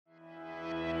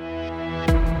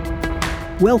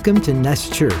Welcome to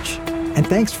Nest Church, and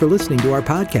thanks for listening to our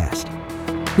podcast.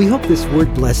 We hope this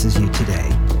word blesses you today.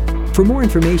 For more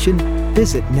information,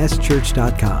 visit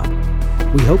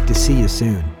nestchurch.com. We hope to see you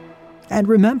soon. And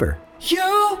remember, you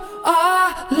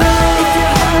are loved. If your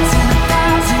heart's in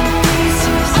 1,000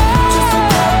 pieces, just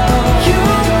remember, you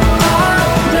are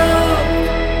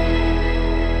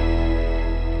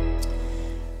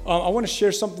loved. I want to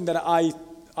share something that I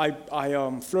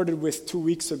flirted with 2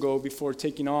 weeks ago before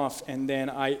taking off, and then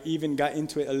I even got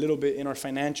into it a little bit in our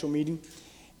financial meeting.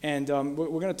 And we're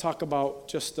going to talk about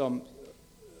just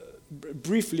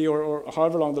briefly, or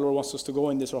however long the Lord wants us to go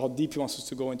in this, or how deep He wants us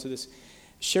to go into this,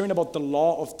 sharing about the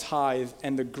law of tithe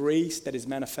and the grace that is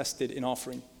manifested in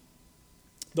offering.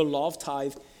 The law of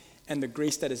tithe and the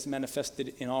grace that is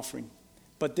manifested in offering.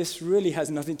 But this really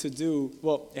has nothing to do,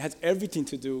 well, it has everything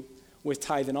to do with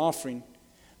tithe and offering,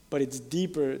 but it's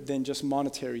deeper than just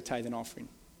monetary tithe and offering.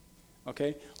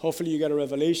 Okay? Hopefully you got a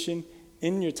revelation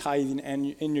in your tithing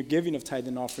and in your giving of tithe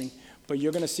and offering, but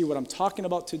you're going to see what I'm talking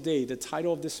about today. The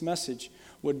title of this message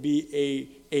would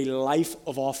be a life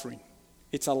of offering.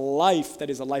 It's a life that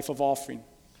is a life of offering.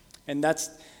 And that's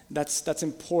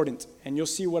important. And you'll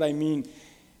see what I mean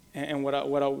and what I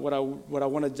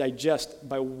want to digest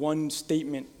by one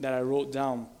statement that I wrote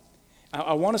down.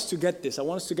 I want us to get this. I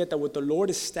want us to get that what the Lord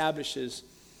establishes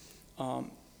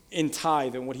in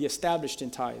tithe and what He established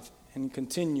in tithe and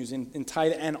continues in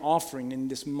tithe and offering in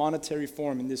this monetary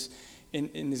form, in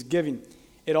this giving.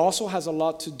 It also has a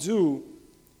lot to do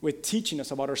with teaching us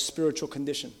about our spiritual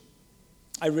condition.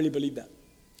 I really believe that.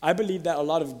 I believe that a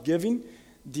lot of giving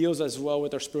deals as well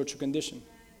with our spiritual condition.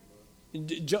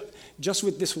 Just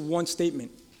with this one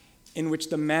statement, in which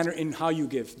the manner in how you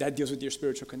give, that deals with your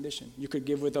spiritual condition. You could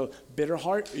give with a bitter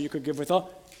heart, or you could give with a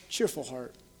cheerful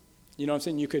heart. You know what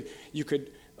I'm saying? You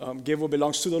could give what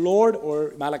belongs to the Lord,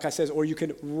 or Malachi says, or you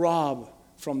could rob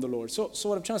from the Lord. So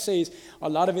what I'm trying to say is a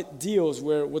lot of it deals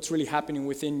with what's really happening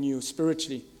within you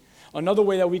spiritually. Another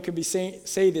way that we could be say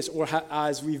this, or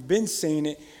as we've been saying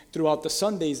it throughout the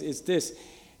Sundays, is this,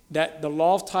 that the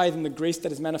law of tithe and the grace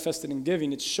that is manifested in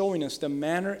giving, it's showing us the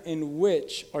manner in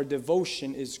which our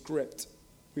devotion is gripped.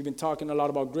 We've been talking a lot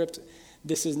about gripped.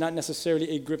 This is not necessarily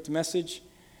a gripped message,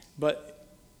 but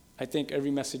I think every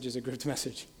message is a gripped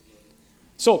message.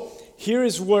 So here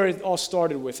is where it all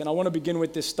started with, and I want to begin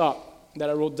with this thought that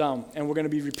I wrote down, and we're going to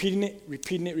be repeating it.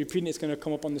 It's going to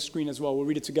come up on the screen as well. We'll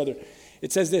read it together.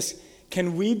 It says this: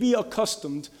 can we be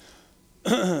accustomed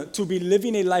to be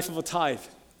living a life of a tithe,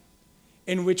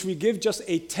 in which we give just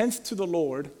a tenth to the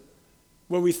Lord,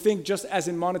 where we think just as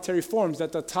in monetary forms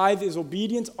that the tithe is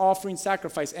obedience, offering,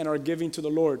 sacrifice, and our giving to the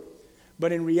Lord.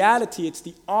 But in reality, it's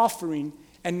the offering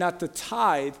and not the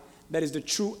tithe that is the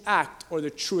true act or the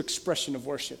true expression of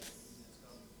worship.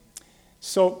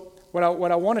 So what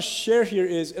I want to share here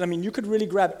is, and I mean, you could really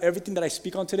grab everything that I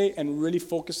speak on today and really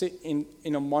focus it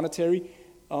in a monetary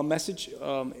message.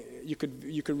 You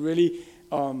could really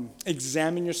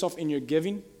examine yourself in your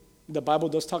giving. The Bible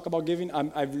does talk about giving.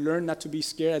 I've learned not to be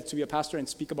scared to be a pastor and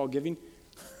speak about giving.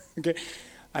 Okay,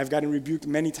 I've gotten rebuked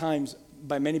many times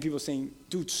by many people saying,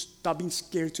 "Dude, stop being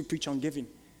scared to preach on giving."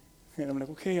 And I'm like,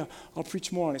 "Okay, I'll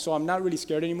preach more on it." So I'm not really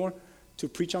scared anymore to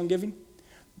preach on giving.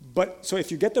 But so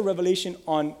if you get the revelation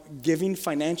on giving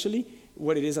financially,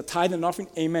 what it is, a tithe and offering,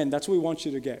 amen. That's what we want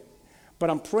you to get. But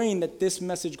I'm praying that this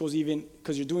message goes even,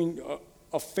 because you're doing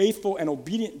a faithful and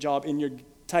obedient job in your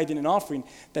tithing and offering,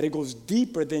 that it goes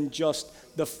deeper than just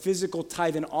the physical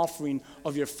tithe and offering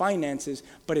of your finances,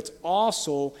 but it's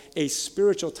also a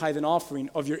spiritual tithe and offering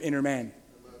of your inner man.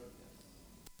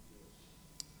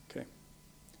 Okay.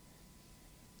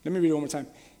 Let me read it one more time.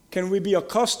 Can we be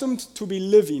accustomed to be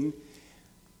living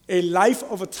a life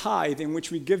of a tithe in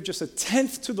which we give just a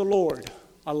tenth to the Lord,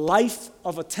 a life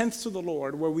of a tenth to the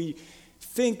Lord, where we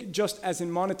think just as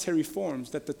in monetary forms,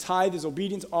 that the tithe is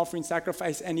obedience, offering,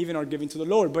 sacrifice, and even our giving to the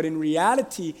Lord. But in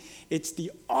reality, it's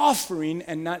the offering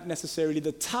and not necessarily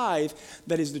the tithe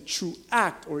that is the true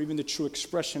act or even the true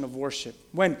expression of worship.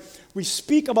 When we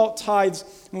speak about tithes,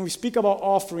 when we speak about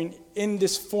offering in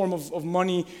this form of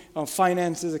money,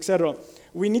 finances, etc.,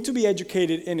 we need to be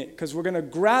educated in it, because we're going to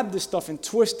grab this stuff and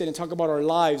twist it and talk about our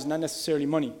lives, not necessarily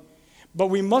money. But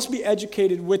we must be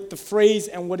educated with the phrase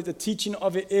and what the teaching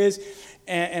of it is,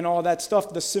 and all that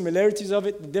stuff, the similarities of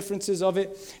it, the differences of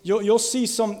it. You'll see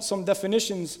some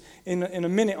definitions in a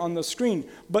minute on the screen,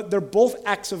 but they're both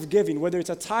acts of giving. Whether it's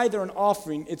a tithe or an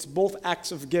offering, it's both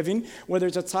acts of giving. Whether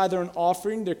it's a tithe or an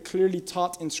offering, they're clearly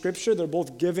taught in Scripture. They're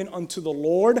both given unto the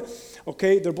Lord.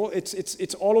 Okay, they're both.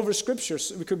 It's all over Scripture.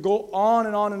 So we could go on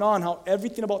and on and on how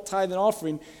everything about tithe and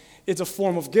offering is a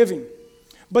form of giving.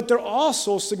 but they're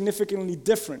also significantly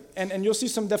different. And you'll see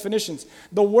some definitions.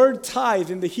 The word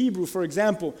tithe in the Hebrew, for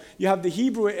example, you have the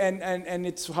Hebrew and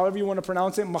it's however you want to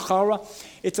pronounce it, machara,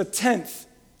 it's a tenth.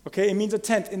 Okay, it means a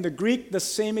tenth. In the Greek, the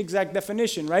same exact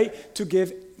definition, right? To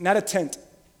give, not a tenth.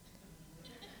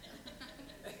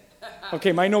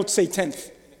 Okay, my notes say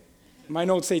tenth. My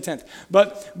notes say tenth.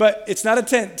 But it's not a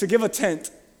tenth, to give a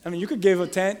tenth. I mean, you could give a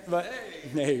tenth, but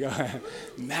there you go.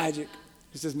 Magic.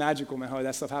 It's just magical, man, how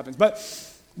that stuff happens. But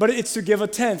it's to give a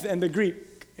tenth, and the Greek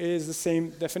is the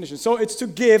same definition. So it's to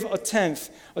give a tenth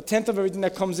of everything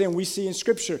that comes in. We see in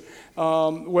Scripture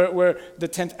where the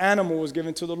 10th animal was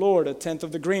given to the Lord, a tenth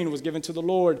of the grain was given to the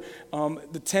Lord.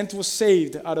 The tenth was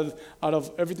saved out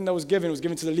of everything that was given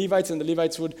to the Levites, and the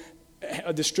Levites would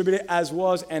distribute it as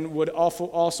was and would also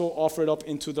offer it up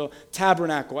into the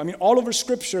tabernacle. I mean, all over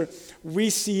Scripture, we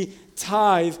see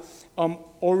tithe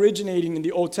originating in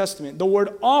the Old Testament. The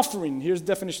word offering, here's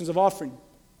definitions of offering.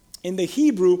 In the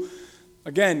Hebrew,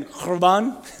 again,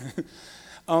 korban,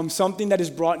 something that is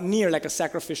brought near, like a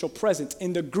sacrificial present.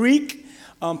 In the Greek,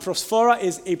 prosphora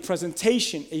is a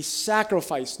presentation, a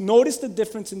sacrifice. Notice the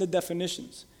difference in the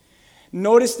definitions.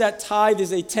 Notice that tithe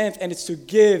is a tenth, and it's to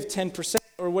give 10%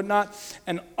 or whatnot.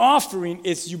 An offering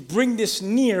is you bring this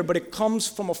near, but it comes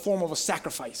from a form of a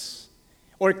sacrifice,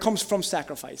 or it comes from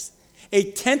sacrifice.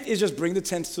 A tenth is just bring the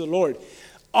tenth to the Lord.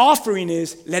 Offering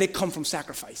is let it come from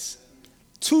sacrifice.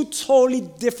 Two totally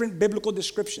different biblical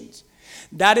descriptions.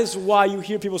 That is why you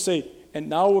hear people say, and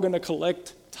now we're going to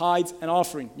collect tithes and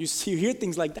offering. You hear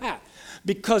things like that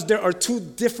because there are two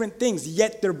different things,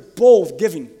 yet they're both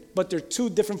giving, but they're two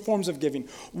different forms of giving.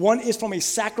 One is from a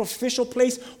sacrificial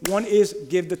place. One is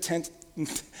give the tenth.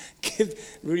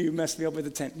 Really, you messed me up with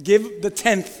the tenth. Give the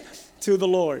tenth to the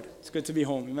Lord. It's good to be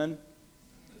home, amen?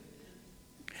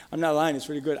 I'm not lying, it's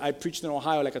really good. I preached in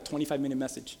Ohio like a 25-minute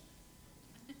message.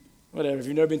 Whatever, if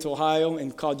you've never been to Ohio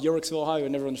and called Yorksville, Ohio, you'll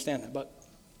never understand that. But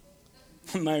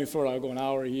Miami, Florida, I'll go an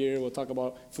hour here, we'll talk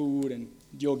about food, and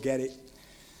you'll get it.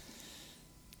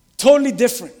 Totally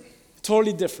different.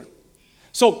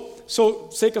 So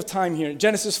sake of time here,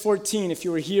 Genesis 14, if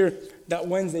you were here that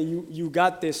Wednesday, you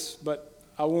got this, but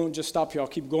I won't just stop here, I'll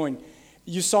keep going.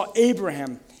 You saw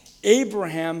Abraham.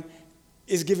 Abraham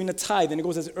is giving a tithe, and it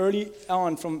goes as early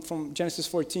on from Genesis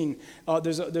 14.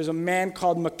 There's a man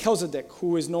called Melchizedek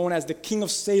who is known as the king of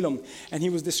Salem, and he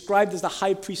was described as the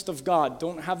high priest of God.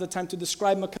 Don't have the time to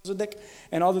describe Melchizedek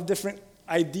and all the different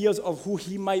ideas of who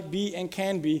he might be and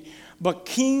can be, but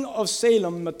king of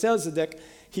Salem, Melchizedek,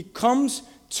 he comes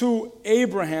to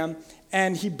Abraham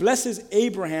and he blesses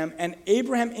Abraham, and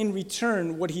Abraham in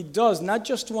return, what he does, not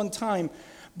just one time,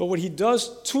 but what he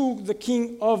does to the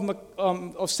king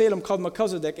of Salem called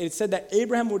Melchizedek, it said that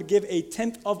Abraham would give a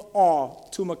tenth of all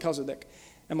to Melchizedek,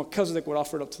 and Melchizedek would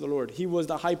offer it up to the Lord. He was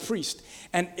the high priest,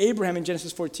 and Abraham in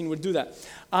Genesis 14 would do that.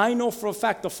 I know for a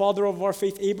fact the father of our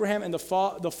faith, Abraham, and the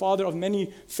father of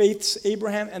many faiths,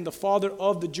 Abraham, and the father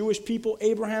of the Jewish people,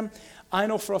 Abraham, I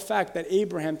know for a fact that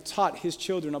Abraham taught his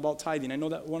children about tithing. I know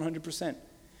that 100%,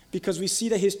 because we see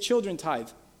that his children tithe,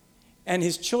 and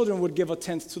his children would give a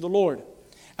tenth to the Lord.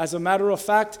 As a matter of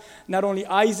fact, not only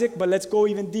Isaac, but let's go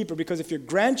even deeper, because if your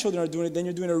grandchildren are doing it, then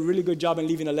you're doing a really good job in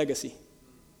leaving a legacy.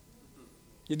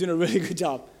 You're doing a really good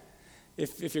job.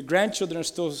 If your grandchildren are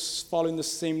still following the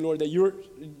same Lord that you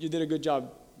did a good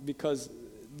job, because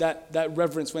that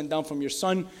reverence went down from your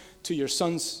son to your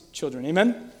son's children.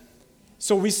 Amen?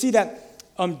 So we see that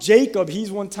Jacob,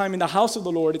 he's one time in the house of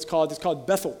the Lord, it's called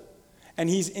Bethel. And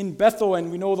he's in Bethel,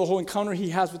 and we know the whole encounter he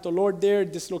has with the Lord there,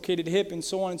 dislocated hip and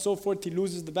so on and so forth. He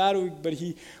loses the battle, but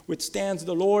he withstands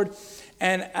the Lord.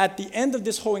 And at the end of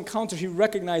this whole encounter, he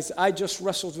recognized, I just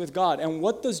wrestled with God. And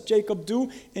what does Jacob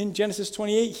do in Genesis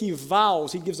 28? He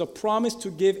vows, he gives a promise to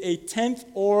give a tenth,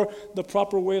 or the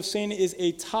proper way of saying it is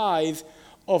a tithe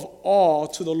of all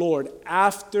to the Lord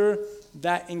after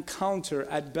that encounter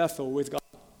at Bethel with God.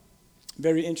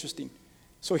 Very interesting.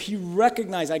 So he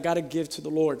recognized, I got to give to the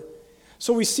Lord.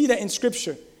 So we see that in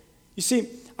Scripture. You see,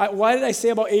 why did I say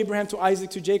about Abraham to Isaac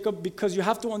to Jacob? Because you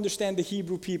have to understand the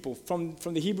Hebrew people. From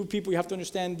the Hebrew people, you have to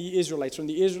understand the Israelites. From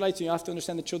the Israelites, you have to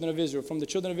understand the children of Israel. From the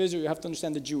children of Israel, you have to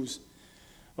understand the Jews.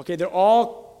 Okay, they're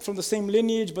all from the same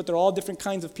lineage, but they're all different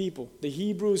kinds of people. The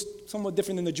Hebrews, somewhat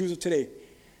different than the Jews of today.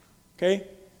 Okay?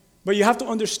 But you have to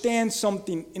understand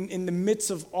something in the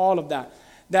midst of all of that.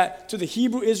 That to the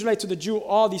Hebrew Israelite, to the Jew,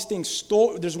 all these things,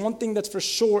 there's one thing that's for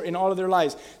sure in all of their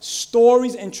lives.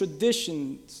 Stories and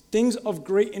traditions, things of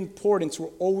great importance were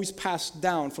always passed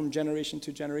down from generation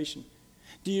to generation.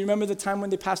 Do you remember the time when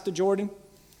they passed the Jordan?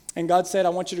 And God said, I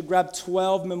want you to grab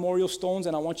 12 memorial stones,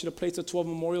 and I want you to place the 12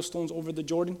 memorial stones over the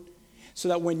Jordan. so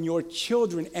that when your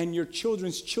children and your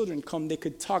children's children come, they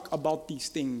could talk about these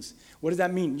things. What does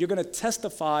that mean? You're going to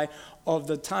testify of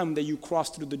the time that you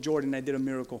crossed through the Jordan and I did a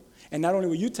miracle. And not only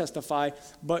will you testify,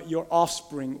 but your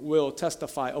offspring will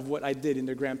testify of what I did in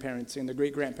their grandparents' and their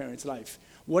great-grandparents' life.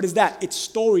 What is that? It's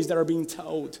stories that are being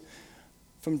told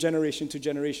from generation to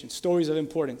generation. Stories of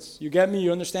importance. You get me?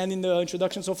 You're understanding the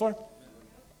introduction so far?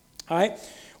 All right?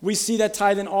 We see that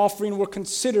tithe and offering were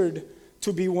considered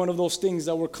to be one of those things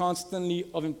that were constantly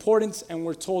of importance and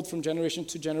were told from generation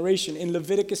to generation. In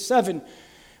Leviticus 7,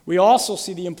 we also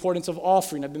see the importance of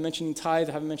offering. I've been mentioning tithe,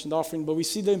 I haven't mentioned offering, but we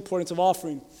see the importance of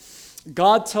offering.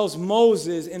 God tells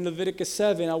Moses in Leviticus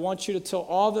 7, I want you to tell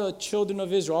all the children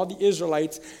of Israel, all the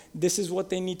Israelites, this is what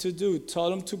they need to do. Tell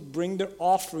them to bring their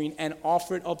offering and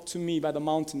offer it up to me by the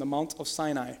Mount of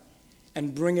Sinai,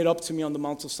 and bring it up to me on the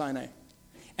Mount of Sinai.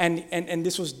 And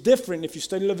this was different. If you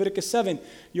study Leviticus 7,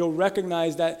 you'll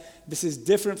recognize that this is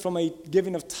different from a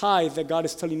giving of tithe that God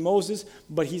is telling Moses,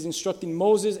 but he's instructing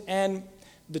Moses and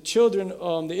the children,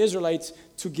 the Israelites,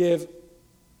 to give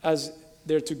as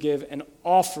they're to give an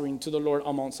offering to the Lord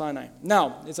on Mount Sinai.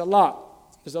 Now, it's a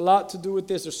lot. There's a lot to do with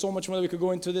this. There's so much more that we could go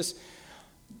into this.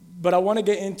 But I want to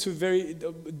get into very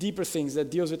deeper things that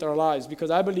deals with our lives,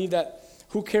 because I believe that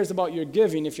who cares about your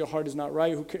giving if your heart is not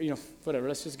right? Whatever.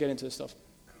 Let's just get into this stuff.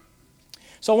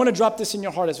 So I want to drop this in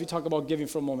your heart as we talk about giving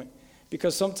for a moment,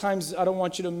 because sometimes I don't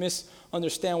want you to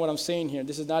misunderstand what I'm saying here.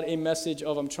 This is not a message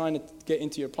of I'm trying to get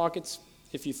into your pockets.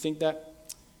 If you think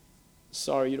that,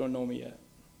 sorry, you don't know me yet.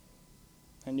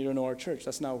 And you don't know our church.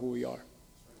 That's not who we are.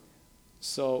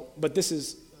 So, but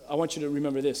I want you to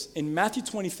remember this. In Matthew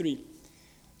 23,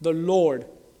 the Lord,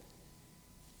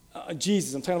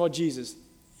 Jesus, I'm talking about Jesus.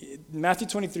 Matthew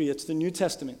 23, that's the New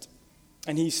Testament.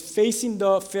 And he's facing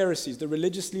the Pharisees, the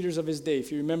religious leaders of his day.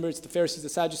 If you remember, it's the Pharisees, the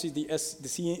Sadducees,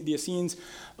 the Essenes.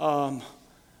 Gosh,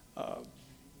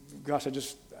 I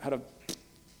just had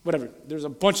whatever. There's a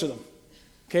bunch of them.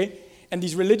 Okay? And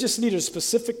these religious leaders,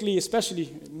 specifically,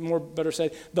 especially, more better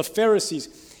said, the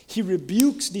Pharisees, he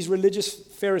rebukes these religious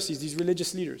Pharisees, these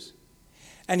religious leaders.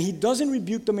 And he doesn't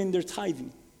rebuke them in their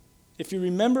tithing. If you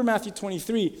remember Matthew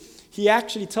 23, he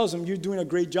actually tells them, you're doing a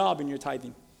great job in your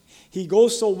tithing. He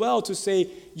goes so well to say,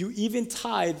 you even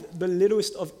tithe the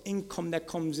littlest of income that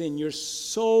comes in. You're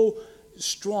so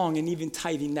strong in even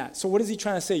tithing that. So what is he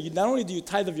trying to say? Not only do you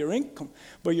tithe of your income,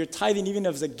 but you're tithing even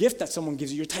of the gift that someone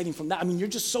gives you. You're tithing from that. I mean, you're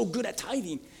just so good at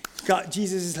tithing.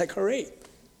 Jesus is like, hooray.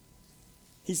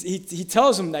 He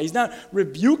tells them that. He's not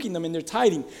rebuking them in their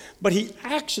tithing. But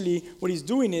what he's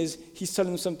doing is he's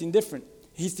telling them something different.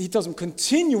 He tells them,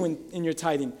 continue in your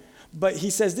tithing. But he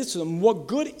says this to them, what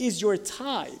good is your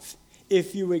tithe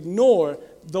if you ignore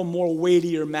the more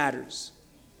weightier matters?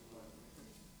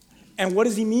 And what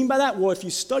does he mean by that? Well, if you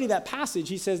study that passage,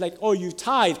 he says like, oh, you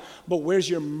tithe, but where's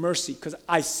your mercy? Because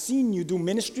I've seen you do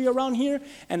ministry around here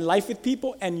and life with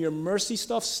people, and your mercy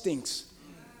stuff stinks.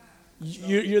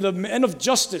 You're the man of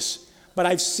justice, but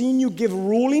I've seen you give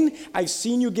ruling, I've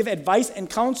seen you give advice and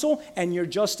counsel, and your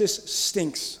justice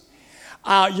stinks.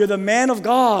 You're the man of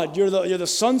God. You're the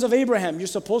sons of Abraham. You're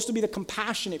supposed to be the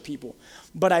compassionate people.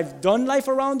 But I've done life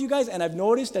around you guys, and I've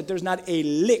noticed that there's not a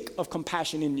lick of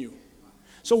compassion in you.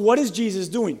 So what is Jesus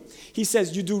doing? He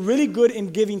says you do really good in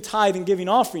giving tithe and giving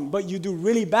offering, but you do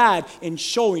really bad in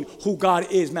showing who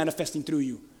God is manifesting through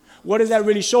you. What does that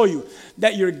really show you?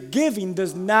 That your giving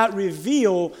does not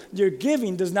reveal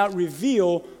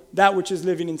that which is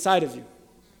living inside of you.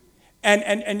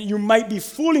 And you might be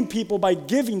fooling people by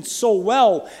giving so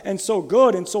well and so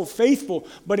good and so faithful,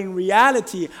 but in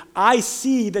reality, I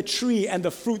see the tree and the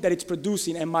fruit that it's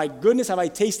producing, and my goodness, have I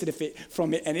tasted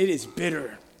from it, and it is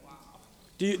bitter.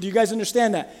 Do you guys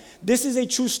understand that? This is a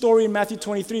true story in Matthew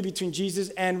 23 between Jesus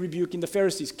and rebuking the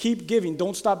Pharisees. Keep giving.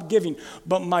 Don't stop giving.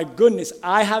 But my goodness,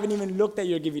 I haven't even looked at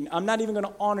your giving. I'm not even going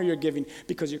to honor your giving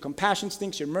because your compassion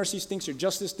stinks, your mercy stinks, your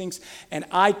justice stinks, and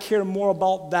I care more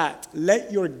about that.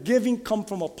 Let your giving come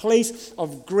from a place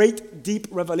of great, deep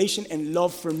revelation and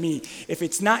love for me. If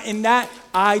it's not in that,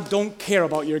 I don't care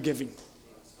about your giving.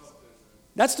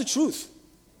 That's the truth.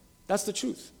 That's the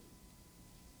truth.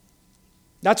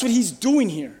 That's what he's doing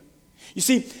here. You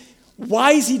see,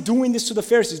 why is he doing this to the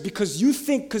Pharisees? Because you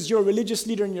think, because you're a religious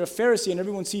leader and you're a Pharisee and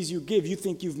everyone sees you give, you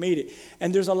think you've made it.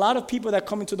 And there's a lot of people that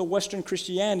come into the Western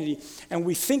Christianity and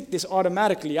we think this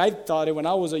automatically. I thought it when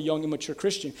I was a young, immature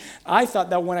Christian. I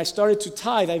thought that when I started to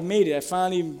tithe, I've made it. I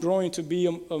finally growing to be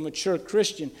a mature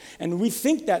Christian. And we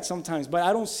think that sometimes, but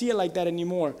I don't see it like that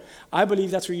anymore. I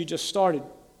believe that's where you just started.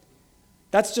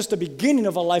 That's just the beginning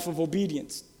of a life of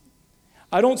obedience.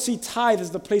 I don't see tithe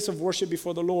as the place of worship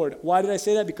before the Lord. Why did I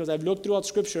say that? Because I've looked throughout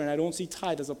Scripture and I don't see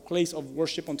tithe as a place of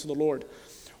worship unto the Lord.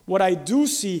 What I do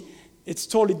see, it's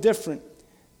totally different.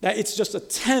 That it's just a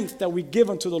tenth that we give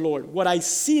unto the Lord. What I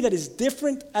see that is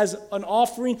different as an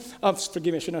offering,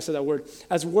 forgive me, I shouldn't have said that word,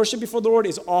 as worship before the Lord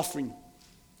is offering.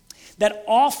 That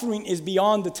offering is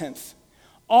beyond the tenth.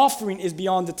 Offering is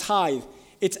beyond the tithe.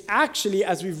 It's actually,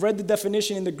 as we've read the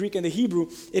definition in the Greek and the Hebrew,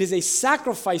 it is a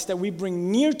sacrifice that we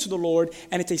bring near to the Lord,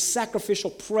 and it's a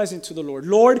sacrificial present to the Lord.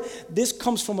 Lord, this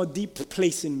comes from a deep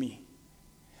place in me.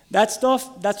 That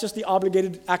stuff, that's just the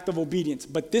obligated act of obedience.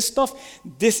 But this stuff,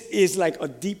 this is like a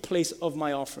deep place of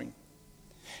my offering.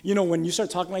 You know, when you start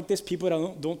talking like this, people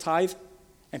that don't tithe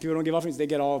and people don't give offerings, they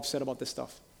get all upset about this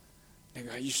stuff. They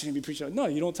go, you shouldn't be preaching. No,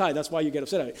 you don't tithe. That's why you get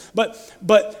upset at it.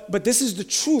 But this is the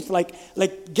truth.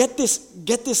 Like get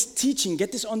this teaching,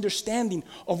 get this understanding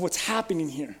of what's happening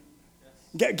here.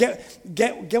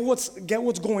 Get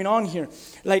what's going on here.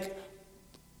 Like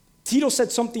Tito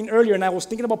said something earlier, and I was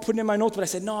thinking about putting it in my notes, but I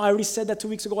said, no, I already said that 2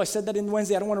 weeks ago. I said that in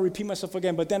Wednesday. I don't want to repeat myself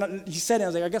again. But then he said it, and I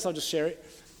was like, I guess I'll just share it.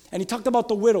 And he talked about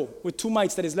the widow with 2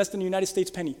 mites that is less than a United States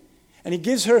penny. And he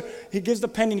gives the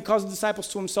penny, and he calls the disciples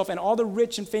to himself, and all the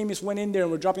rich and famous went in there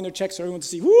and were dropping their checks for everyone to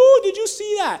see. Woo, did you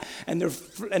see that? And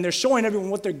they're showing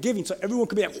everyone what they're giving, so everyone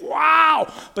could be like,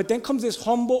 wow. But then comes this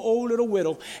humble old little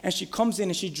widow, and she comes in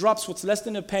and she drops what's less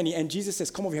than a penny, and Jesus says,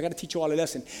 come over here, I got to teach you all a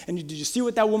lesson. And did you see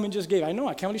what that woman just gave? I know,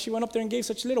 I can't believe she went up there and gave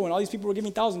such little, and all these people were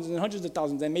giving thousands and hundreds of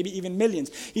thousands, and maybe even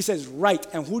millions. He says, right,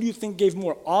 and who do you think gave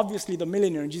more? Obviously the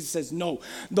millionaire. And Jesus says, no,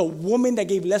 the woman that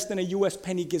gave less than a U.S.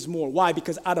 penny gives more. Why?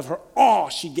 Because out of her awe,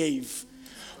 she gave.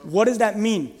 What does that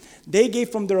mean? They gave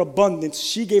from their abundance.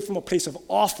 She gave from a place of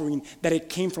offering, that it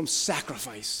came from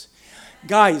sacrifice.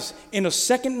 Guys, in a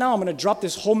second now, I'm going to drop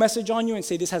this whole message on you and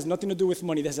say this has nothing to do with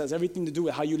money. This has everything to do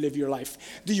with how you live your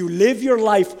life. Do you live your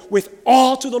life with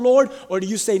all to the Lord, or do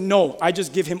you say, no, I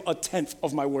just give him a tenth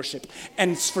of my worship?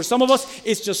 And for some of us,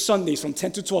 it's just Sundays from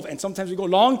 10 to 12. And sometimes we go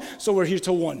long, so we're here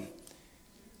till 1.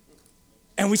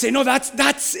 And we say, no,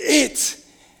 that's it.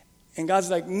 And God's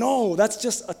like, no, that's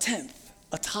just a tenth,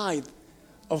 a tithe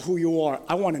of who you are.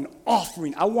 I want an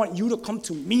offering. I want you to come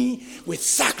to me with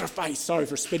sacrifice. Sorry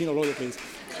for spitting all over the place.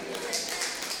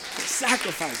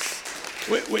 Sacrifice.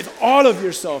 With all of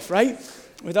yourself, right?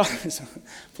 With all yourself.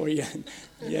 Poor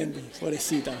Yendi,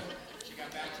 pobrecita.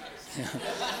 Yeah.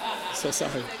 So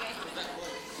sorry.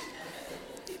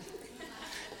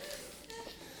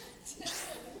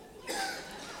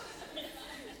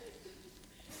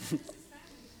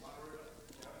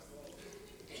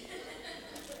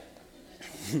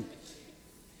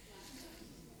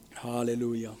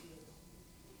 Hallelujah.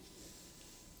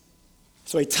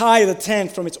 So a tithe, a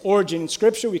tenth, from its origin in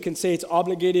Scripture, we can say it's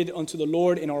obligated unto the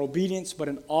Lord in our obedience, but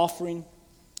an offering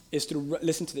is through,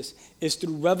 listen to this, is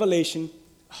through revelation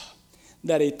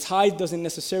that a tithe doesn't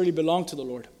necessarily belong to the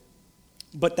Lord,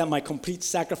 but that my complete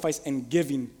sacrifice and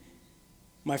giving,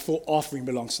 my full offering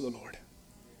belongs to the Lord.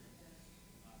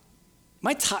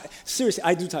 My tithe, seriously,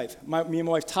 I do tithe. Me and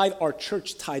my wife tithe. Our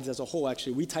church tithes as a whole,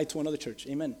 actually. We tithe to another church.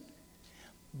 Amen.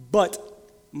 But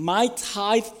my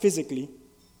tithe physically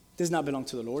does not belong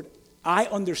to the Lord. I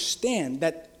understand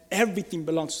that everything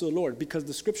belongs to the Lord because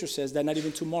the Scripture says that not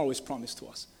even tomorrow is promised to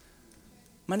us.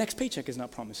 My next paycheck is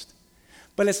not promised.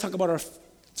 But let's talk about our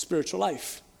spiritual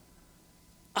life.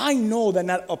 I know that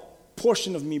not a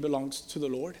portion of me belongs to the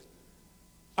Lord.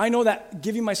 I know that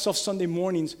giving myself Sunday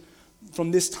mornings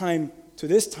from this time to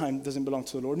this time doesn't belong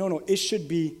to the Lord. No, it should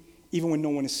be even when no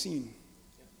one is seen.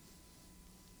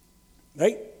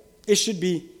 Right? It should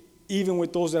be even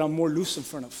with those that I'm more loose in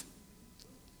front of.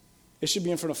 It should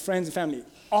be in front of friends and family.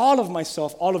 All of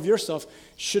myself, all of yourself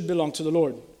should belong to the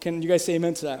Lord. Can you guys say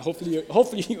amen to that? Hopefully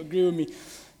you agree with me.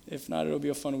 If not, it'll be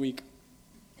a fun week.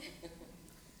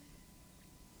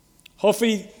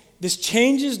 Hopefully this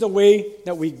changes the way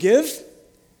that we give.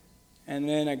 And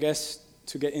then I guess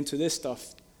to get into this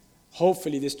stuff,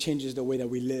 hopefully this changes the way that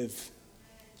we live.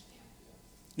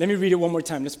 Let me read it one more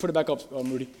time. Let's put it back up,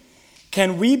 Rudy.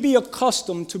 Can we be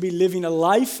accustomed to be living a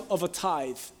life of a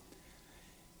tithe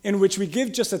in which we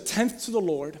give just a tenth to the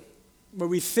Lord, where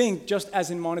we think, just as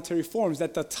in monetary forms,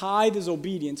 that the tithe is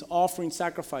obedience, offering,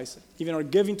 sacrifice, even our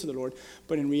giving to the Lord,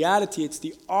 but in reality it's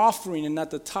the offering and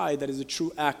not the tithe that is the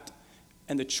true act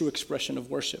and the true expression of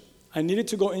worship? I needed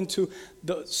to go into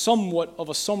the somewhat of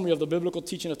a summary of the biblical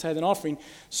teaching of tithe and offering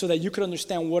so that you could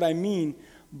understand what I mean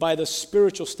by the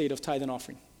spiritual state of tithe and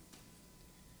offering.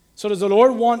 So does the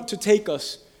Lord want to take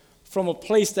us from a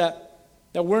place that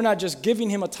we're not just giving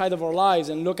him a tithe of our lives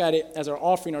and look at it as our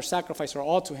offering, our sacrifice, our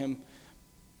all to him,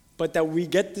 but that we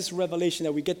get this revelation,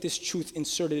 that we get this truth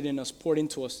inserted in us, poured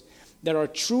into us, that our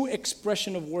true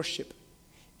expression of worship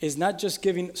is not just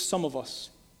giving some of us,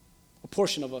 a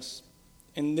portion of us,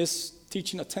 in this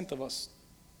teaching a tenth of us,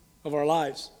 of our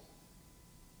lives,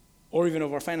 or even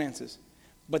of our finances,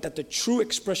 but that the true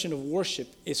expression of worship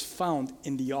is found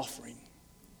in the offering.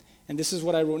 And this is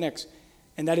what I wrote next.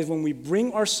 And that is when we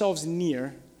bring ourselves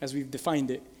near, as we've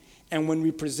defined it, and when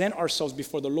we present ourselves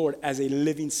before the Lord as a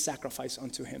living sacrifice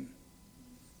unto him.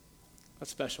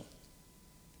 That's special.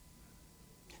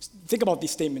 Think about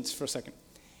these statements for a second.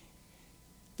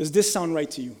 Does this sound right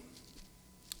to you?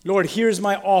 Lord, here's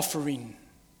my offering,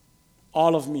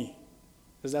 all of me.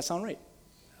 Does that sound right?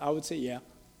 I would say, yeah,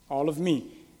 all of me.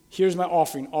 Here's my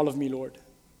offering, all of me, Lord.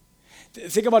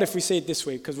 Think about if we say it this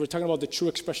way, because we're talking about the true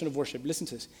expression of worship. Listen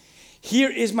to this. Here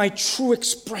is my true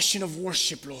expression of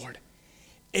worship, Lord.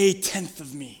 A tenth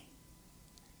of me.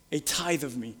 A tithe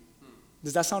of me.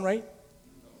 Does that sound right?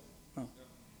 No.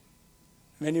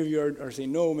 Many of you are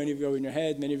saying no. Many of you are in your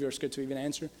head. Many of you are scared to even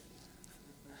answer.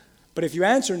 But if you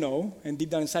answer no, and deep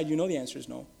down inside you know the answer is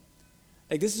no,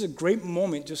 like this is a great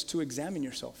moment just to examine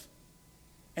yourself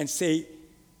and say,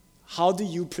 how do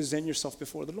you present yourself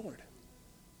before the Lord?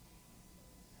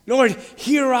 Lord,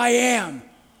 here I am,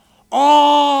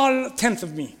 all tenth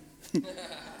of me.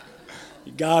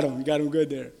 You got him good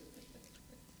there.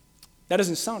 That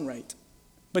doesn't sound right.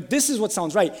 But this is what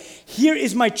sounds right. Here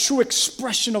is my true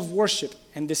expression of worship,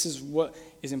 and this is what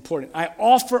is important. I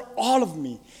offer all of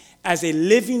me as a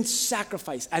living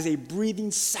sacrifice, as a breathing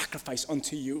sacrifice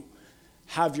unto you.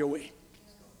 Have your way.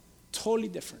 Totally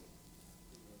different.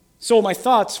 So my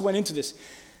thoughts went into this.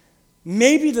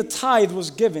 Maybe the tithe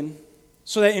was given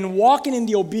so that in walking in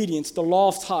the obedience, the law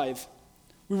of tithe,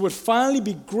 we would finally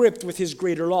be gripped with his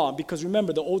greater law. Because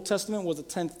remember, the Old Testament was the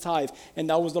 10th tithe, and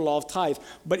that was the law of tithe.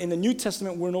 But in the New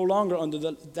Testament, we're no longer under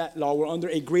that law. We're under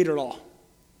a greater law.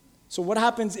 So what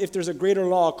happens if there's a greater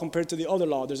law compared to the other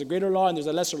law? There's a greater law and there's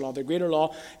a lesser law. The greater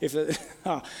law, if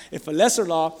a lesser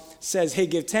law says, hey,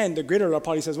 give 10, the greater law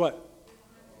probably says what?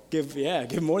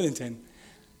 Give more than 10.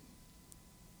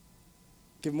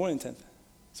 Give more than 10.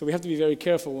 So we have to be very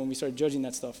careful when we start judging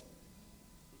that stuff.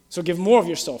 So give more of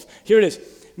yourself. Here it is.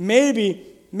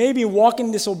 Maybe walking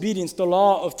in disobedience, the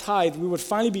law of tithe, we would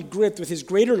finally be gripped with his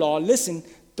greater law. Listen,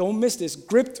 don't miss this.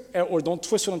 Gripped, or don't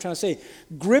twist what I'm trying to say.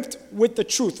 Gripped with the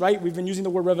truth, right? We've been using the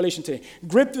word revelation today.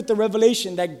 Gripped with the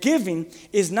revelation that giving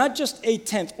is not just a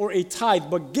tenth or a tithe,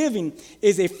 but giving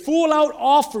is a full-out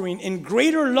offering in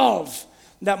greater love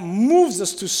that moves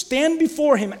us to stand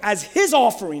before him as his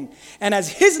offering and as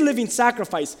his living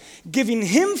sacrifice, giving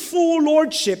him full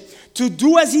lordship to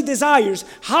do as he desires,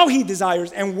 how he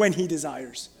desires, and when he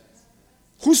desires.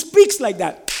 Who speaks like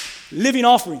that? Living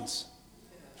offerings.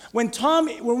 When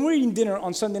we're eating dinner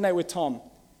on Sunday night with Tom,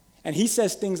 and he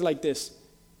says things like this,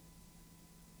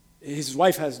 his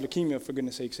wife has leukemia, for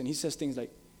goodness sakes, and he says things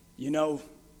like,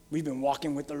 we've been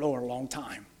walking with the Lord a long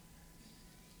time,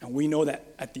 and we know that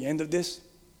at the end of this,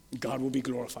 God will be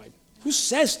glorified. Who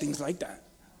says things like that?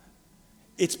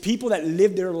 It's people that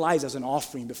live their lives as an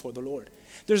offering before the Lord.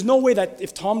 There's no way that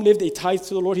if Tom lived a tithe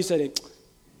to the Lord, he said,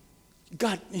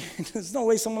 God, there's no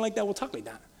way someone like that will talk like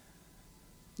that.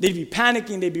 They'd be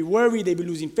panicking, they'd be worried, they'd be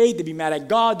losing faith, they'd be mad at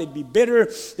God, they'd be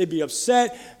bitter, they'd be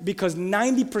upset because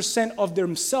 90% of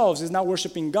themselves is not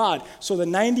worshiping God. So the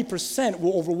 90%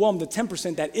 will overwhelm the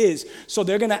 10% that is. So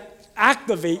they're going to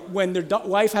activate when their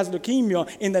wife has leukemia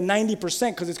in the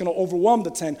 90% because it's going to overwhelm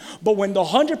the 10. But when the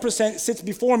 100% sits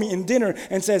before me in dinner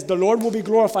and says, the Lord will be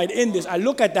glorified in this, I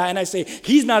look at that and I say,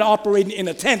 he's not operating in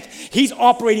a tenth. He's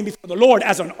operating before the Lord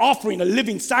as an offering, a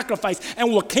living sacrifice.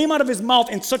 And what came out of his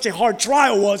mouth in such a hard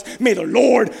trial was, may the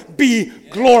Lord be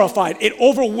glorified. It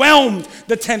overwhelmed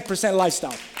the 10%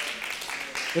 lifestyle.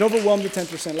 It overwhelmed the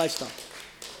 10% lifestyle.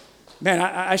 Man,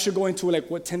 I should go into like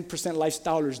what 10%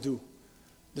 lifestylers do.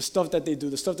 The stuff that they do,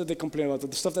 the stuff that they complain about,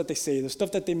 the stuff that they say, the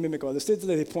stuff that they mimic about, the stuff that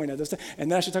they point at,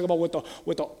 and then I should talk about what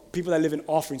the people that live in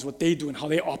offerings, what they do and how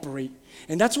they operate.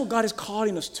 And that's what God is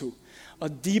calling us to, a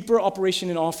deeper operation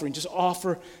in offering. Just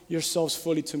offer yourselves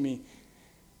fully to me.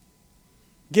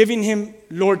 Giving him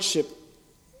lordship,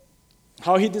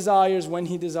 how he desires, when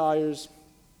he desires,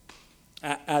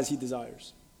 as he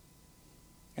desires.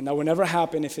 And that will never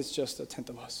happen if it's just a tenth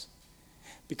of us.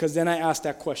 Because then I ask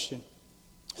that question,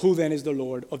 who then is the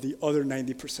Lord of the other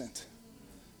 90%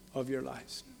 of your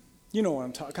lives? You know what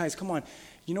I'm talking, guys, come on.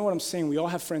 You know what I'm saying? We all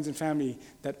have friends and family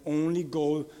that only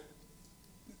go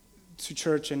to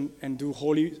church and do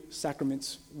holy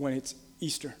sacraments when it's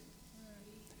Easter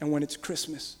and when it's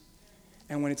Christmas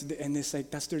and when it's like,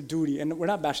 that's their duty. And we're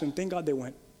not bashing them. Thank God they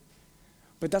went.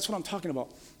 But that's what I'm talking about.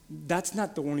 That's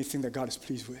not the only thing that God is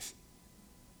pleased with.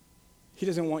 He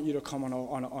doesn't want you to come on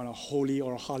a holy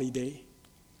or a holiday.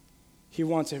 He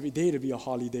wants every day to be a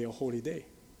holiday, a holy day.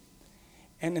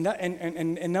 And not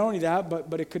only that,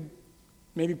 but it could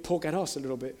maybe poke at us a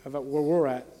little bit about where we're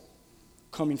at,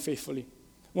 coming faithfully.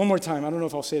 One more time. I don't know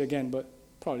if I'll say it again, but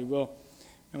probably will.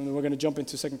 And then we're going to jump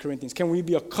into 2 Corinthians. Can we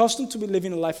be accustomed to be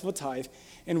living a life of a tithe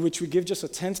in which we give just a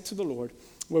tenth to the Lord,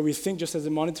 where we think just as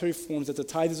in monetary forms that the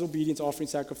tithe is obedience, offering,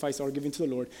 sacrifice, or giving to the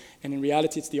Lord, and in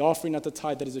reality it's the offering, not the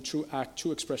tithe, that is a true act,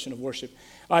 true expression of worship.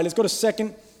 All right, let's go to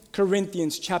 2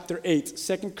 Corinthians chapter 8.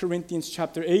 2 Corinthians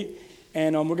chapter 8,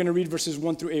 and we're going to read verses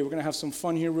 1 through 8. We're going to have some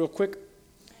fun here real quick,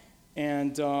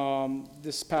 and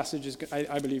this passage,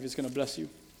 I believe, is going to bless you.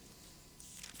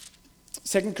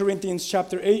 2 Corinthians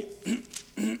chapter 8,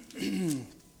 and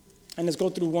let's go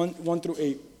through 1 through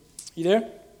 8. You there?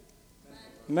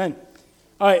 Amen.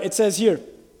 All right, it says here,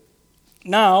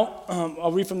 now,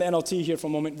 I'll read from the NLT here for a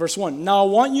moment, verse 1. Now I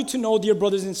want you to know, dear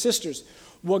brothers and sisters,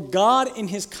 what God in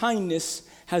his kindness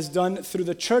has done through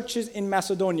the churches in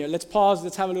Macedonia. Let's pause,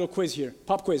 let's have a little quiz here.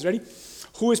 Pop quiz, ready?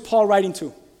 Who is Paul writing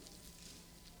to?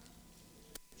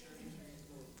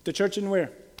 The church in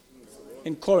where?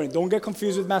 In Corinth. Don't get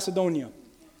confused with Macedonia.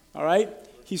 All right?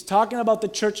 He's talking about the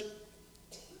church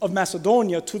of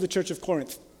Macedonia to the church of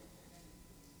Corinth.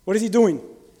 What is he doing?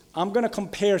 I'm going to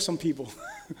compare some people.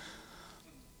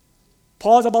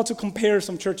 Paul's about to compare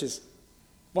some churches.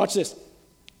 Watch this.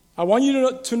 I want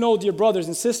you to know, dear brothers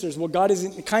and sisters, what God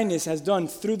in kindness has done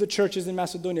through the churches in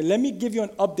Macedonia. Let me give you an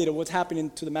update of what's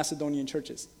happening to the Macedonian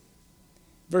churches.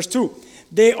 Verse 2.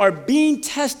 They are being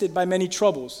tested by many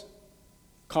troubles,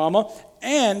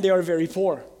 and they are very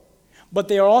poor. But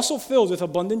they are also filled with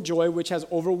abundant joy, which has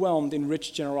overwhelmed in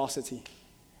rich generosity.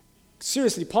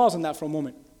 Seriously, pause on that for a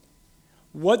moment.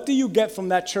 What do you get from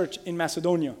that church in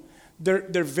Macedonia?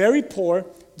 They're very poor.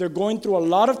 They're going through a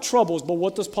lot of troubles. But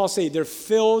what does Paul say? They're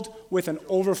filled with an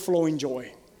overflowing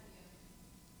joy.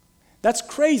 That's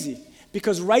crazy.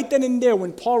 Because right then and there,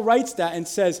 when Paul writes that and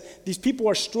says, these people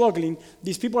are struggling,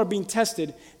 these people are being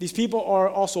tested, these people are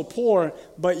also poor,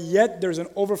 but yet there's an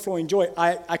overflowing joy,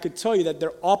 I could tell you that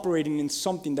they're operating in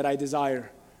something that I desire.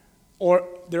 Or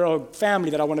they're a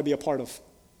family that I want to be a part of.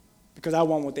 Because I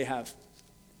want what they have.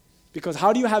 Because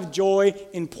how do you have joy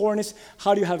in poorness?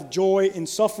 How do you have joy in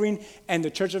suffering? And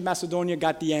the Church of Macedonia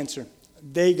got the answer.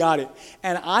 They got it.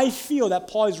 And I feel that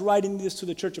Paul is writing this to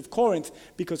the church of Corinth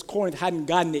because Corinth hadn't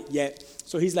gotten it yet.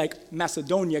 So he's like,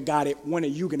 Macedonia got it. When are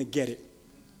you going to get it?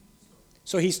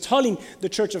 So he's telling the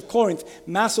church of Corinth,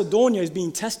 Macedonia is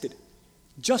being tested,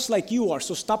 just like you are.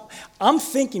 So stop. I'm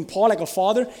thinking Paul, like a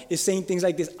father, is saying things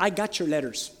like this. I got your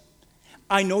letters.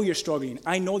 I know you're struggling.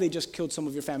 I know they just killed some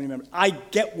of your family members. I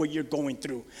get what you're going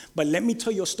through. But let me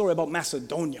tell you a story about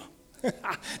Macedonia.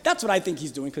 That's what I think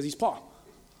he's doing because he's Paul.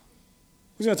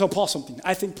 Who's going to tell Paul something?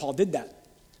 I think Paul did that.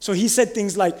 So he said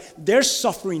things like, they're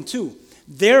suffering too.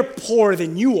 They're poorer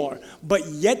than you are, but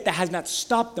yet that has not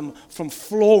stopped them from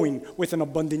flowing with an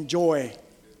abundant joy.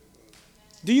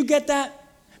 Do you get that?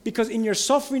 Because in your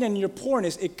suffering and in your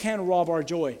poorness, it can rob our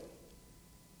joy.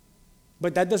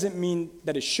 But that doesn't mean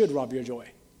that it should rob your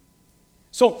joy.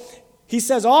 So he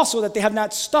says also that they have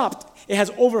not stopped. It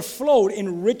has overflowed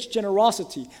in rich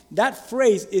generosity. That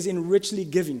phrase is in richly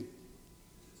giving.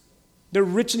 They're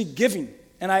richly giving.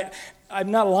 And I'm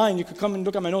not lying. You could come and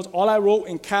look at my notes. All I wrote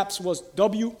in caps was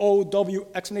W-O-W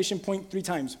exclamation point 3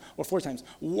 times or 4 times.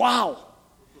 Wow.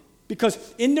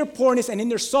 Because in their poorness and in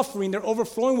their suffering, they're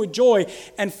overflowing with joy.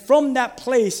 And from that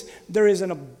place, there is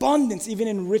an abundance, even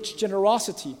in rich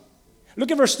generosity.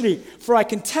 Look at verse 3. For I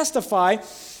can testify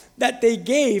that they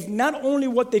gave not only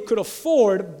what they could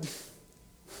afford,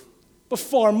 but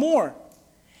far more.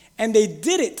 And they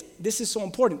did it, this is so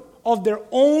important, of their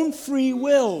own free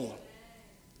will.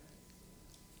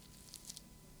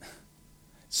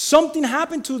 Something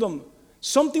happened to them.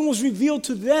 Something was revealed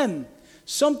to them.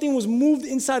 Something was moved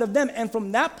inside of them. And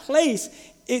from that place,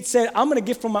 it said, I'm going to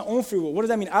give from my own free will. What does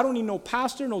that mean? I don't need no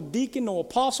pastor, no deacon, no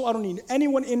apostle. I don't need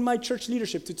anyone in my church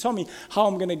leadership to tell me how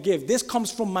I'm going to give. This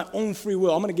comes from my own free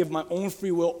will. I'm going to give my own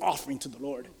free will offering to the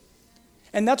Lord.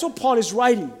 And that's what Paul is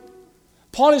writing.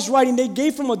 Paul is writing, they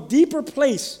gave from a deeper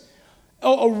place,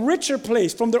 a richer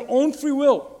place, from their own free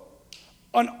will.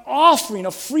 An offering,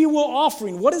 a free will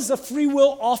offering. What does a free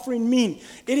will offering mean?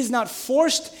 It is not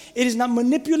forced. It is not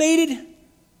manipulated.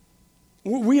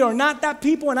 We are not that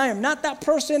people, and I am not that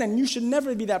person, and you should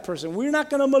never be that person. We're not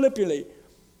going to manipulate.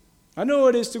 I know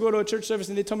what it is to go to a church service,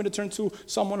 and they tell me to turn to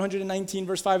Psalm 119,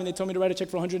 verse 5, and they tell me to write a check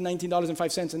for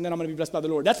 $119.05, and then I'm going to be blessed by the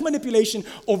Lord. That's manipulation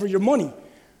over your money,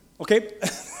 okay?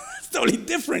 It's totally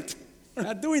different. We're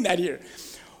not doing that here.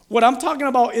 What I'm talking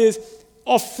about is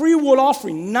a free will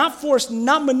offering, not forced,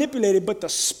 not manipulated, but the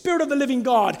Spirit of the living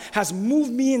God has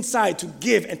moved me inside to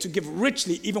give and to give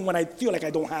richly even when I feel like I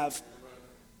don't have.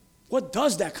 What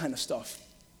does that kind of stuff?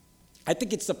 I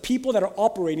think it's the people that are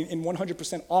operating in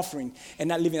 100% offering and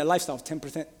not living a lifestyle of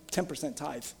 10%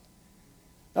 tithe.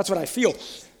 That's what I feel.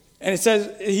 And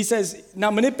he says,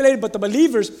 not manipulated, but the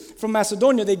believers from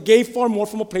Macedonia, they gave far more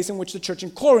from a place in which the church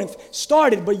in Corinth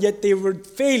started, but yet they were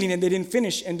failing and they didn't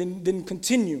finish and didn't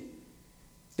continue.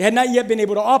 They had not yet been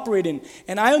able to operate in.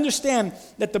 And I understand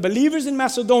that the believers in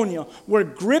Macedonia were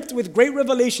gripped with great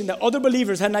revelation that other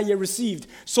believers had not yet received.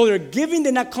 So their giving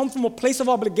did not come from a place of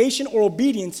obligation or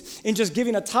obedience in just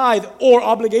giving a tithe or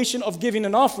obligation of giving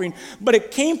an offering, but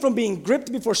it came from being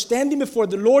gripped before standing before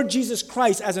the Lord Jesus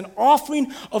Christ as an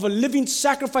offering of a living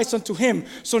sacrifice unto Him.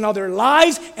 So now their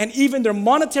lives and even their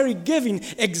monetary giving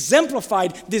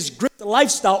exemplified this gripped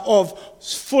lifestyle of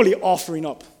fully offering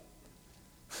up.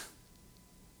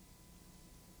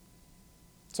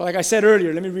 So like I said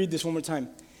earlier, let me read this one more time.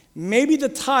 Maybe the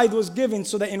tithe was given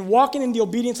so that in walking in the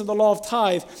obedience of the law of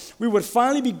tithe, we would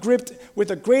finally be gripped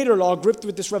with a greater law, gripped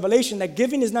with this revelation that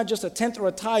giving is not just a tenth or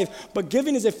a tithe, but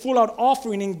giving is a full-out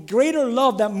offering in greater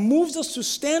love that moves us to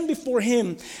stand before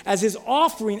Him as His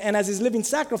offering and as His living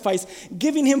sacrifice,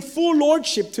 giving Him full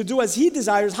lordship to do as He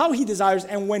desires, how He desires,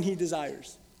 and when He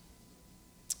desires.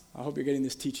 I hope you're getting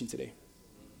this teaching today.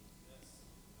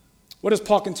 What does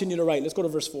Paul continue to write? Let's go to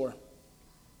verse 4.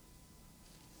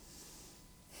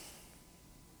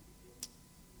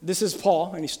 This is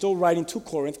Paul, and he's still writing to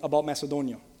Corinth about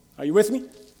Macedonia. Are you with me?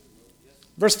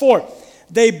 Verse 4.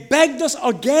 They begged us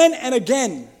again and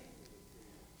again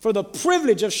for the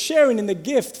privilege of sharing in the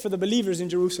gift for the believers in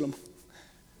Jerusalem.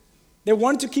 They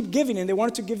wanted to keep giving, and they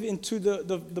wanted to give into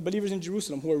the believers in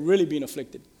Jerusalem who are really being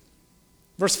afflicted.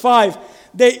 Verse 5.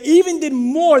 They even did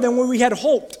more than what we had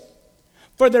hoped.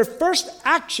 For their first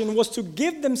action was to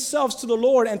give themselves to the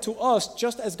Lord and to us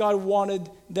just as God wanted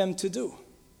them to do.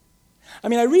 I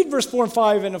mean, I read verse 4 and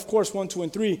 5 and, of course, 1, 2,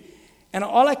 and 3, and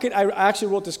I actually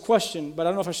wrote this question, but I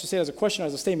don't know if I should say it as a question or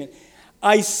as a statement.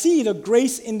 I see the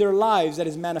grace in their lives that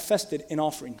is manifested in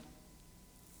offering.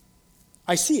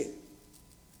 I see it.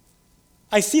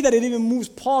 I see that it even moves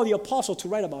Paul the apostle to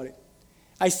write about it.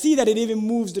 I see that it even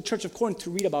moves the church of Corinth to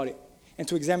read about it and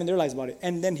to examine their lives about it.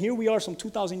 And then here we are some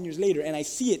 2,000 years later, and I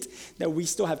see it that we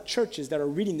still have churches that are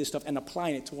reading this stuff and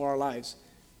applying it to our lives.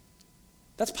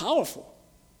 That's powerful.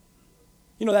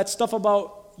 You know that stuff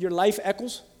about your life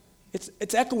echoes?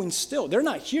 It's echoing still. They're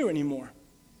not here anymore.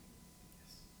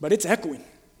 But it's echoing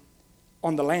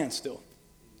on the land still.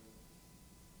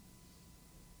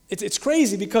 It's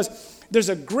crazy because there's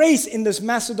a grace in this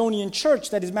Macedonian church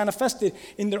that is manifested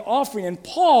in their offering. And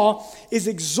Paul is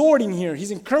exhorting here. He's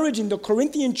encouraging the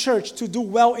Corinthian church to do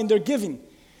well in their giving.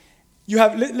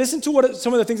 Listen to what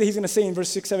some of the things that he's going to say in verse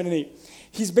 6, 7, and 8.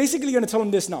 He's basically going to tell them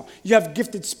this now. You have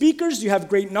gifted speakers, you have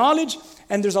great knowledge,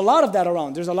 and there's a lot of that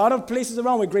around. There's a lot of places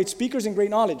around with great speakers and great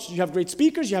knowledge. You have great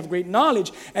speakers, you have great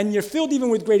knowledge, and you're filled even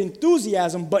with great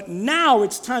enthusiasm, but now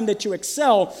it's time that you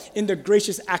excel in the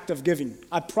gracious act of giving.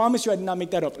 I promise you I did not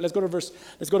make that up. Let's go to verse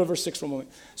 6 for a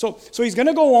moment. So he's going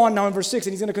to go on now in verse 6,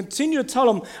 and he's going to continue to tell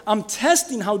them, I'm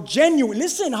testing how genuine,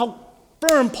 listen how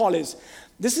firm Paul is.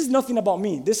 This is nothing about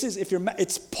me.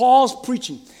 It's Paul's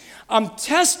preaching. I'm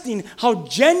testing how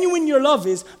genuine your love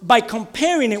is by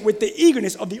comparing it with the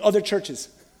eagerness of the other churches.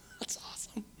 That's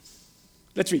awesome.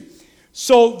 Let's read.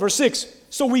 So, verse 6.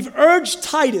 So we've urged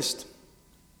Titus,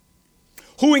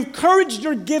 who encouraged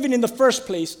your giving in the first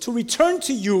place, to return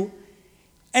to you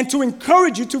and to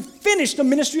encourage you to finish the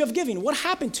ministry of giving. What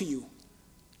happened to you?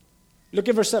 Look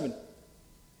at verse 7.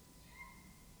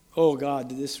 Oh God,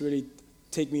 did this really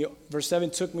take me? Verse 7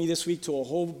 took me this week to a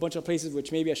whole bunch of places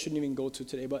which maybe I shouldn't even go to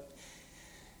today, but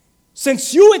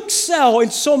since you excel in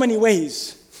so many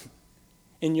ways,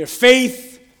 in your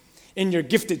faith, in your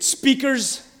gifted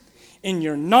speakers, in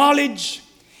your knowledge,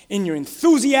 in your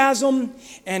enthusiasm,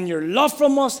 and your love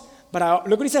from us, but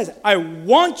look what he says, I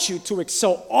want you to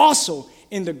excel also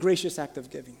in the gracious act of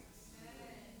giving.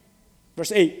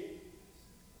 Verse 8.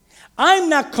 I'm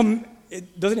not,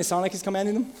 doesn't it sound like he's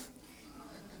commanding them?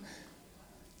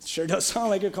 Sure does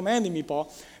sound like you're commanding me,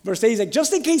 Paul. Verse 8, he's like,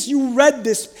 just in case you read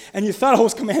this and you thought I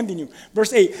was commanding you.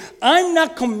 Verse 8, I'm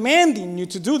not commanding you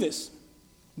to do this,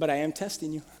 but I am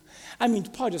testing you. I mean,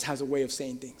 Paul just has a way of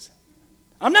saying things.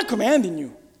 I'm not commanding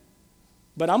you,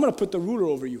 but I'm going to put the ruler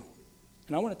over you,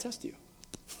 and I want to test you.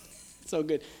 So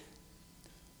good.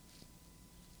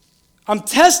 I'm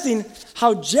testing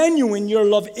how genuine your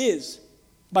love is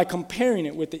by comparing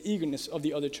it with the eagerness of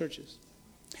the other churches.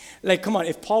 Like, come on,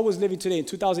 if Paul was living today in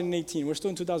 2018, we're still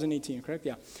in 2018, correct?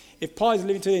 Yeah. If Paul is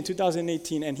living today in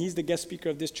 2018 and he's the guest speaker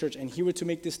of this church and he were to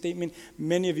make this statement,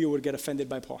 many of you would get offended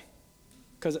by Paul.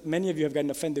 Because many of you have gotten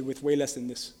offended with way less than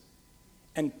this.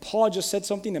 And Paul just said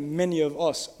something that many of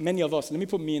us, let me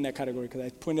put me in that category because I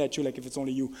pointed at you like if it's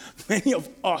only you. Many of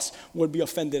us would be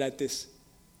offended at this.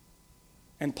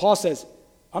 And Paul says,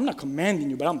 I'm not commanding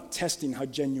you, but I'm testing how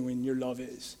genuine your love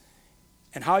is.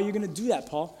 And how are you going to do that,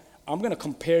 Paul? I'm going to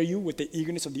compare you with the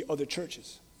eagerness of the other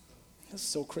churches. That's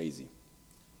so crazy.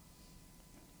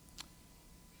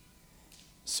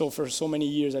 So for so many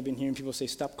years, I've been hearing people say,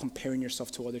 stop comparing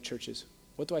yourself to other churches.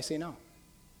 What do I say now?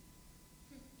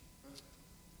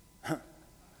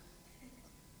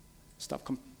 Stop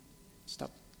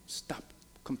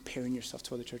comparing yourself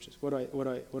to other churches. What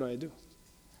do I do?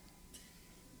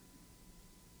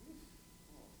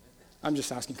 I'm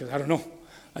just asking because I don't know.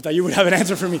 I thought you would have an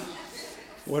answer for me.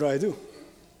 What do I do?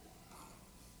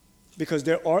 Because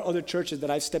there are other churches that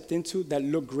I've stepped into that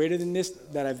look greater than this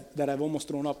that I've almost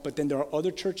thrown up. But then there are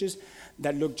other churches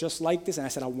that look just like this, and I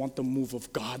said, I want the move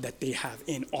of God that they have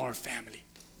in our family.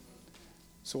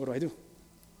 So what do?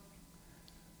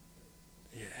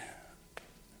 Yeah.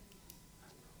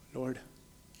 Lord.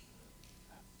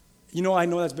 You know, I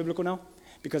know that's biblical now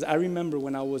because I remember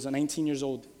when I was 19 years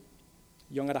old,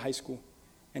 young out of high school,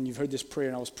 and you've heard this prayer,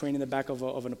 and I was praying in the back of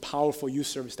a powerful youth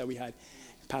service that we had.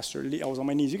 Pastor Lee, I was on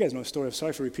my knees. You guys know the story. I'm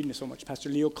sorry for repeating it so much. Pastor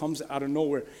Leo comes out of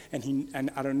nowhere,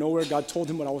 and out of nowhere, God told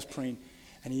him what I was praying.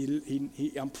 And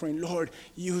I'm praying, Lord,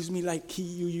 use me like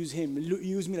you use him.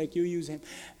 Use me like you use him.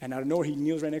 And out of nowhere, he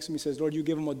kneels right next to me and says, Lord, you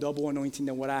give him a double anointing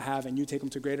than what I have, and you take him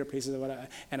to greater places than what I have.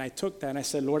 And I took that, and I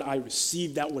said, Lord, I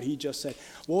received that, what he just said.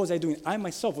 What was I doing? I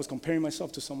myself was comparing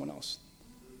myself to someone else.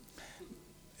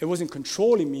 It wasn't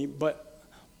controlling me, but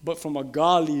from a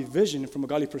godly vision, from a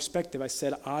godly perspective, I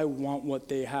said, I want what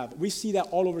they have. We see that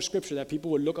all over Scripture, that people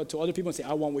would look up to other people and say,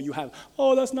 I want what you have.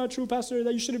 Oh, that's not true, Pastor.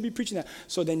 That you shouldn't be preaching that.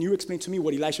 So then you explain to me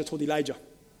what Elisha told Elijah.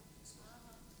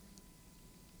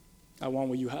 I want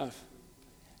what you have.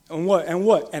 And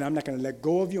what? And I'm not going to let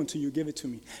go of you until you give it to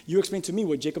me. You explain to me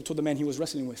what Jacob told the man he was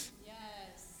wrestling with. Yes.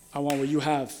 I want what you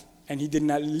have. And he did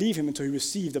not leave him until he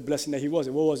received the blessing that he was.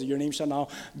 What was it? Your name shall now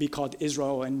be called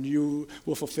Israel, and you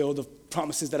will fulfill the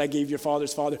promises that I gave your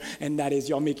father's father, and that is,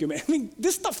 y'all make you man. I mean,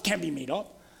 this stuff can't be made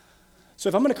up. So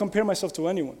if I'm going to compare myself to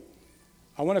anyone,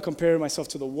 I want to compare myself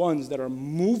to the ones that are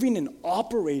moving and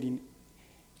operating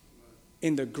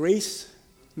in the grace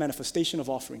manifestation of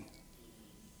offering.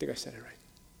 I think I said it right.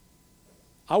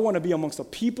 I want to be amongst the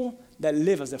people that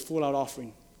live as a full-out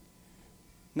offering,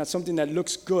 not something that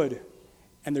looks good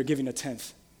and they're giving a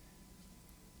tenth,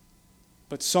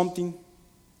 but something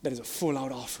that is a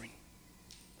full-out offering,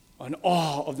 an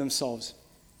awe of themselves.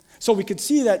 So we could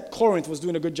see that Corinth was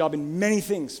doing a good job in many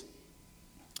things.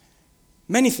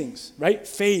 Many things, right?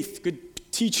 Faith, good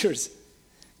teachers,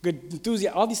 good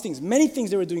enthusiasm, all these things. Many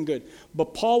things they were doing good.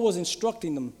 But Paul was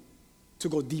instructing them to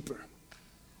go deeper.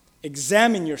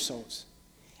 Examine yourselves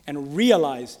and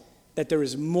realize that there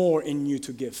is more in you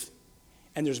to give.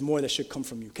 And there's more that should come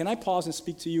from you. Can I pause and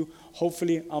speak to you?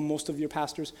 Hopefully, I'm most of your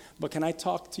pastors, but can I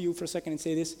talk to you for a second and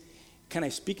say this? Can I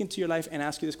speak into your life and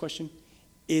ask you this question?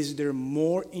 Is there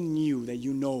more in you that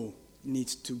you know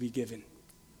needs to be given?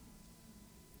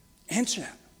 Answer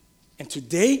that. And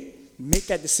today, make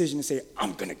that decision and say,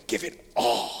 I'm going to give it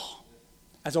all.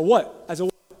 As a what? As a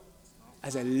what?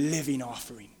 As a living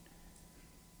offering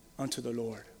unto the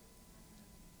Lord.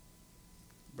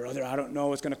 Brother, I don't know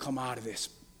what's going to come out of this,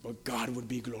 but God would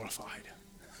be glorified.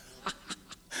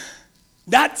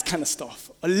 That kind of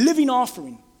stuff. A living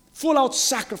offering, full-out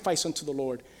sacrifice unto the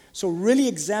Lord. So really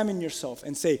examine yourself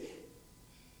and say,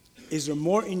 is there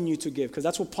more in you to give? Because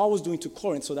that's what Paul was doing to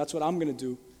Corinth, so that's what I'm going to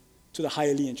do to the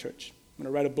Hialean church. I'm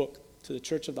going to write a book to the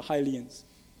church of the Hialeans.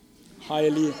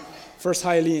 First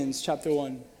Hialeans, chapter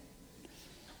 1.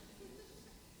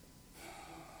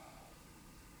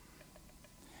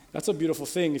 That's a beautiful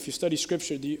thing. If you study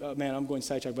Scripture, man, I'm going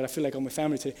sidetracked, but I feel like I'm with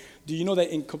family today. Do you know that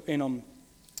in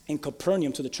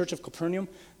Capernaum, to the church of Capernaum,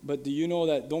 but do you know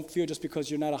that, don't feel just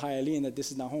because you're not a Hialean that this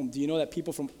is not home. Do you know that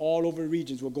people from all over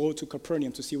regions will go to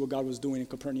Capernaum to see what God was doing in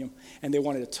Capernaum, and they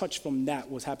wanted to touch from that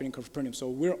what's happening in Capernaum. So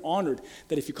we're honored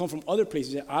that if you come from other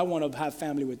places, I want to have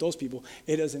family with those people.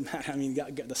 It doesn't matter. I mean,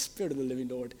 God, the Spirit of the living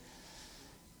Lord.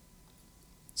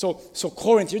 So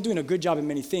Corinth, you're doing a good job in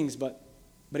many things, but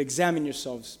examine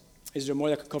yourselves. Is there more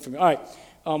that could come from you? All right,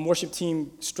 worship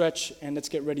team, stretch, and let's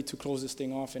get ready to close this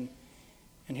thing off. And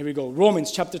here we go.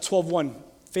 Romans chapter 12:1,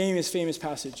 famous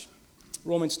passage.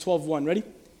 Romans 12:1, ready?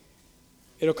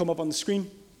 It'll come up on the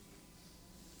screen.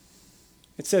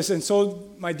 It says, and so,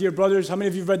 my dear brothers, how many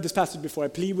of you have read this passage before? I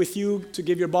plead with you to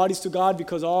give your bodies to God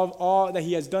because of all that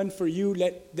he has done for you.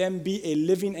 Let them be a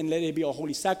living and let it be a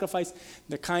holy sacrifice,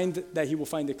 the kind that he will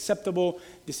find acceptable.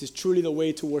 This is truly the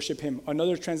way to worship him.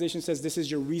 Another translation says, this is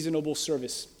your reasonable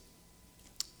service.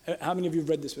 How many of you have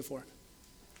read this before?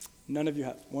 None of you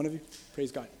have. One of you?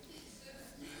 Praise God.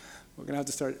 We're going to have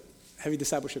to start heavy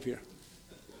discipleship here.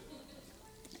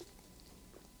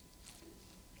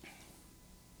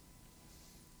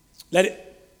 Let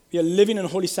it be a living and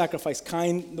holy sacrifice, the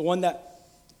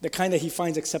kind that he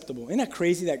finds acceptable. Isn't that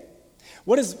crazy?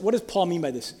 What does Paul mean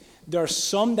by this? There are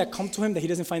some that come to him that he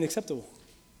doesn't find acceptable.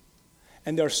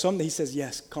 And there are some that he says,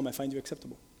 yes, come, I find you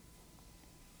acceptable.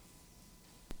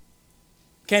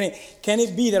 Can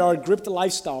it be that our gripped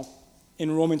lifestyle in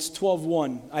Romans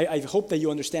 12:1, I hope that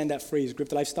you understand that phrase,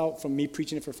 gripped lifestyle, from me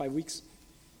preaching it for 5 weeks.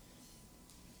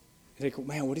 Like,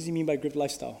 man, what does he mean by gripped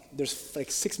lifestyle? There's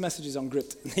like 6 messages on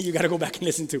gripped that you got to go back and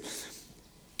listen to.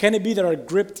 Can it be that our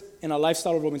gripped in our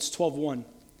lifestyle of Romans 12:1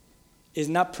 is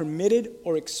not permitted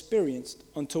or experienced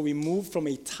until we move from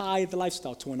a tithe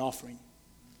lifestyle to an offering?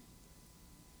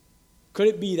 Could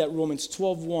it be that Romans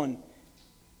 12:1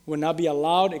 will not be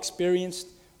allowed, experienced,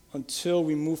 until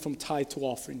we move from tithe to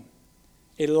offering?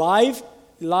 A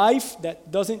life that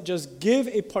doesn't just give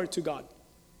a part to God.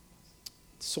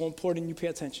 It's so important you pay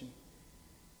attention.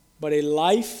 But a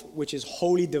life which is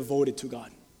wholly devoted to God.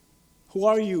 Who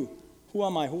are you? Who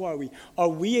am I? Who are we? Are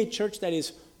we a church that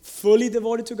is fully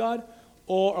devoted to God,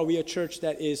 or are we a church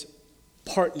that is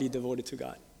partly devoted to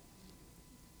God?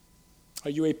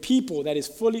 Are you a people that is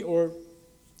fully or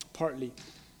partly?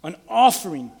 An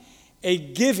offering, a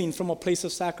giving from a place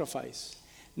of sacrifice,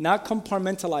 not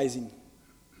compartmentalizing,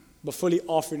 but fully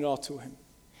offering it all to him.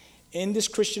 In this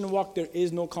Christian walk, there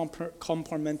is no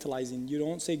compartmentalizing. You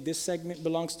don't say this segment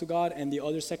belongs to God and the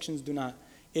other sections do not.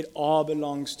 It all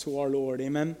belongs to our Lord.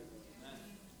 Amen?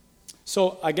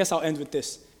 So I guess I'll end with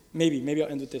this. Maybe I'll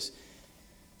end with this.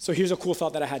 So here's a cool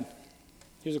thought that I had.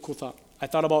 Here's a cool thought. I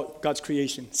thought about God's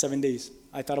creation, 7 days.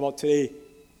 I thought about today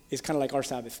is kind of like our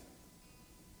Sabbath.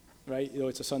 Right? You know,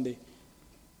 it's a Sunday.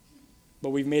 But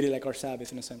we've made it like our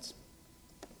Sabbath in a sense.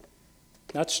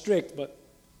 Not strict, but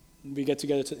we get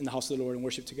together in the house of the Lord and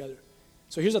worship together.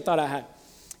 So here's a thought I had.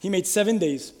 He made 7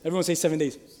 days. Everyone say 7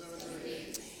 days. 7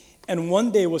 days. And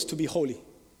one day was to be holy,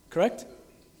 correct?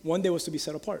 One day was to be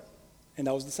set apart, and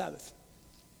that was the Sabbath.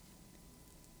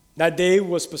 That day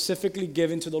was specifically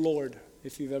given to the Lord.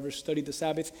 If you've ever studied the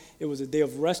Sabbath, it was a day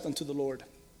of rest unto the Lord.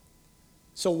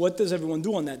 So what does everyone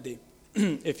do on that day?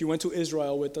 If you went to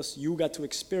Israel with us, you got to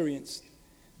experience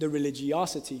the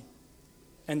religiosity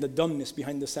and the dumbness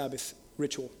behind the Sabbath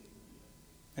ritual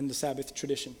and the Sabbath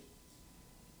tradition.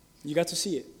 You got to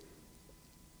see it.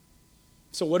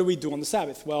 So what do we do on the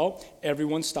Sabbath? Well,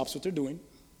 everyone stops what they're doing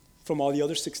from all the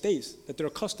other 6 days that they're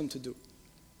accustomed to do.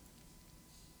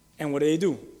 And what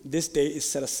do? This day is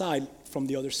set aside from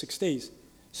the other 6 days.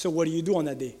 So what do you do on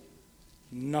that day?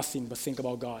 Nothing but think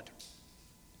about God.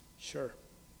 Sure.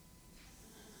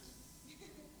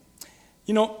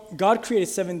 You know, God created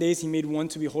 7 days. He made one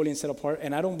to be holy and set apart.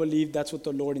 And I don't believe that's what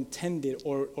the Lord intended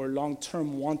or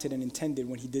long-term wanted and intended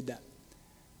when he did that.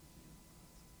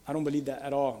 I don't believe that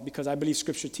at all, because I believe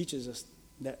Scripture teaches us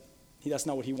that that's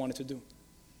not what he wanted to do.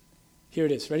 Here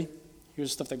it is. Ready? Here's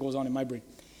the stuff that goes on in my brain.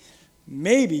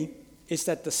 Maybe it's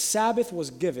that the Sabbath was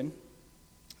given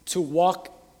to walk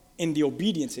in the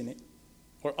obedience in it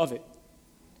or of it.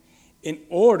 In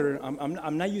order,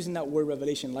 I'm not using that word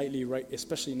revelation lightly, right?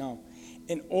 Especially now.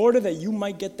 In order that you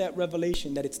might get that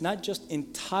revelation that it's not just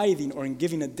in tithing or in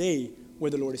giving a day where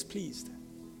the Lord is pleased,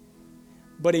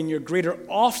 but in your greater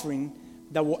offering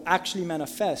that will actually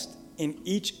manifest in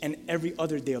each and every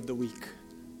other day of the week.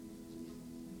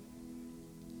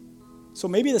 So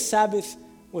maybe the Sabbath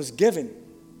was given,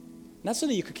 not so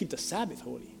that you could keep the Sabbath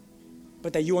holy,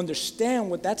 but that you understand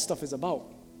what that stuff is about.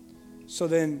 So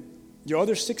then your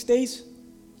other 6 days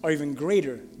are even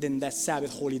greater than that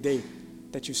Sabbath holy day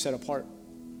that you set apart.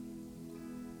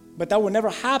 But that will never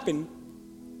happen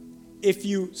if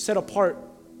you set apart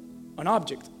an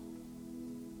object,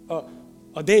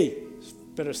 a day,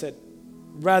 better said,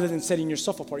 rather than setting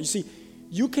yourself apart. You see,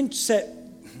 you can set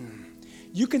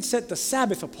the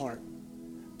Sabbath apart,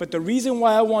 but the reason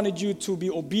why I wanted you to be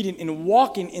obedient in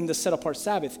walking in the set-apart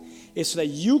Sabbath is so that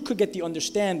you could get the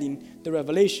understanding, the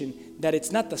revelation, that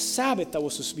it's not the Sabbath that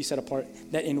was supposed to be set apart,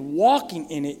 that in walking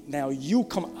in it, now you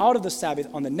come out of the Sabbath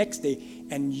on the next day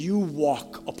and you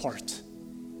walk apart.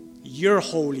 You're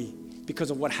holy because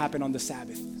of what happened on the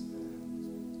Sabbath.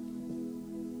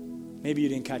 Maybe you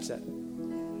didn't catch that.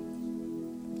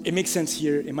 It makes sense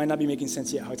here. It might not be making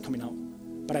sense yet how it's coming out.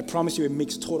 But I promise you it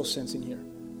makes total sense in here.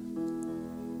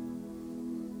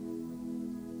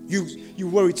 You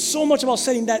worried so much about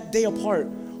setting that day apart,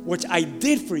 which I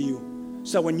did for you,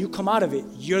 so that when you come out of it,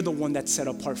 you're the one that's set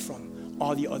apart from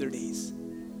all the other days.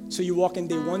 So you walk in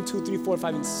day 1, 2, 3, 4,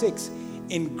 5, and 6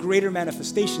 in greater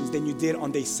manifestations than you did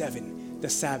on day 7, the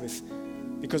Sabbath,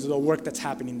 because of the work that's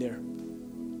happening there.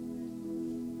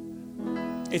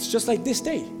 It's just like this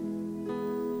day.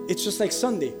 It's just like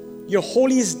Sunday. Your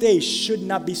holiest day should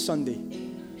not be Sunday.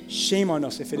 Shame on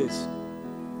us if it is.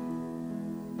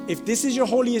 If this is your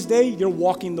holiest day, you're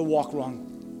walking the walk wrong.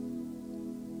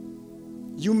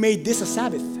 You made this a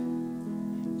Sabbath.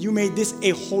 You made this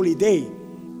a holy day,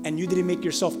 and you didn't make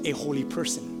yourself a holy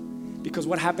person. Because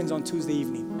what happens on Tuesday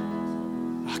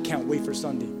evening? I can't wait for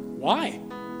Sunday. Why?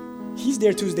 He's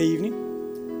there Tuesday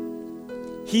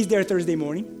evening. He's there Thursday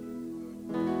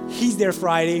morning. He's there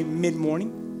Friday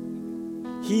mid-morning.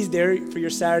 He's there for your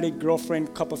Saturday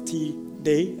girlfriend cup of tea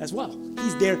day as well.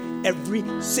 He's there every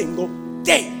single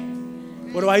day.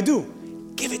 What do?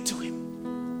 Give it to him.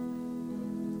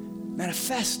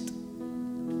 Manifest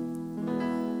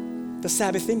the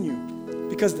Sabbath in you.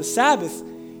 Because the Sabbath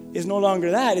is no longer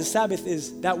that. The Sabbath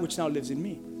is that which now lives in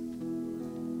me.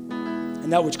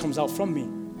 And that which comes out from me.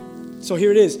 So here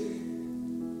it is.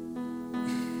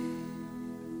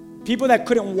 People that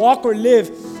couldn't walk or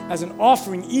live as an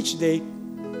offering each day,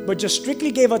 but just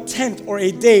strictly gave a tenth or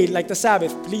a day like the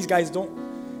Sabbath. Please, guys, don't.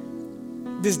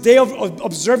 This day of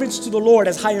observance to the Lord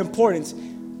has high importance.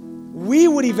 We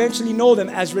would eventually know them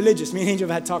as religious. Me and Angel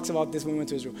have had talks about this when we went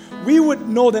to Israel. We would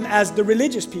know them as the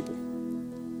religious people.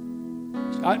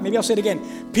 Maybe I'll say it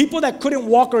again. People that couldn't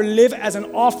walk or live as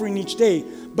an offering each day,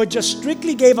 but just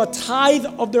strictly gave a tithe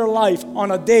of their life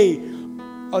on a day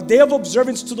of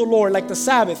observance to the Lord, like the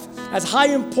Sabbath, as high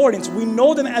importance. We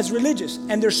know them as religious,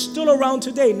 and they're still around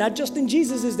today. Not just in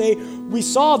Jesus' day. We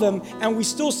saw them, and we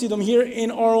still see them here in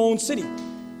our own city.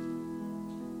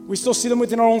 We still see them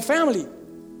within our own family.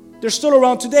 They're still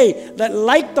around today. That,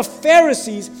 like the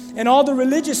Pharisees and all the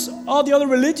other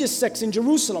religious sects in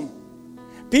Jerusalem,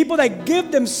 people that give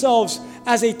themselves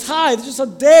as a tithe, just a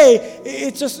day,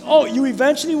 it's just, you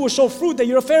eventually will show fruit that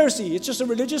you're a Pharisee. It's just a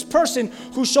religious person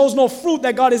who shows no fruit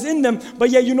that God is in them, but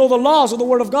yet you know the laws of the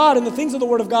Word of God and the things of the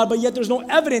Word of God, but yet there's no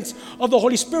evidence of the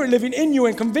Holy Spirit living in you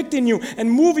and convicting you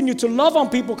and moving you to love on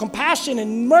people, compassion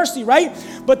and mercy, right?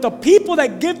 But the people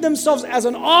that give themselves as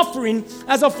an offering,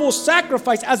 as a full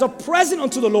sacrifice, as a present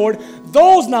unto the Lord,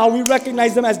 those now we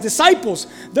recognize them as disciples.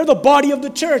 They're the body of the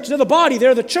church. They're the body.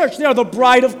 They're the church. They are the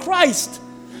bride of Christ.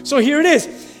 So here it is.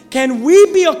 Can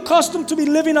we be accustomed to be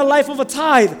living a life of a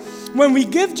tithe? When we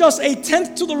give just a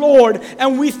tenth to the Lord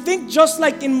and we think just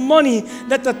like in money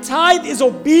that the tithe is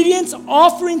obedience,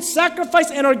 offering, sacrifice,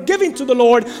 and our giving to the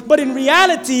Lord, but in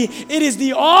reality, it is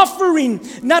the offering,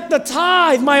 not the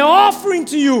tithe, my offering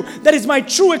to you, that is my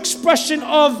true expression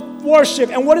of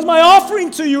worship. And what is my offering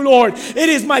to you, Lord? It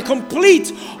is my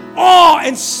complete awe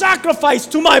and sacrifice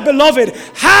to my beloved.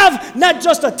 Have not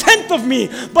just a tenth of me,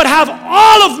 but have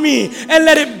all of me and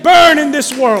let it burn in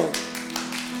this world.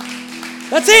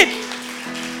 That's it.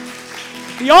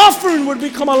 The offering would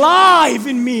become alive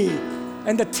in me,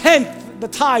 and the tenth, the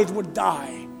tithe, would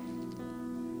die.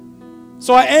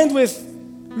 So I end with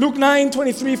Luke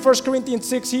 9:23, 1 Corinthians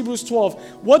 6, Hebrews 12.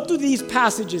 What do these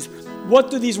passages, what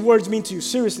do these words mean to you?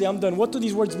 Seriously, I'm done. What do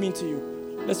these words mean to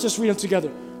you? Let's just read them together.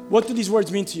 What do these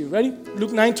words mean to you? Ready?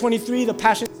 Luke 9:23, the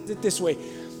Passion says it this way.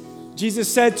 Jesus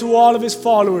said to all of his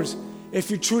followers, if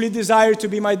you truly desire to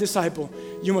be my disciple,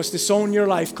 you must disown your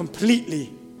life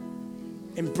completely,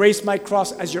 embrace my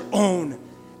cross as your own,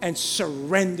 and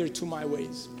surrender to my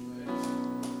ways.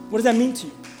 What does that mean to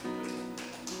you?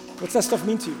 What's that stuff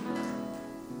mean to you?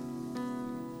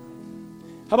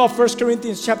 How about 1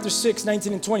 Corinthians chapter 6,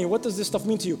 19 and 20? What does this stuff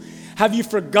mean to you? Have you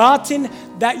forgotten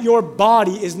that your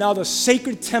body is now the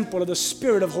sacred temple of the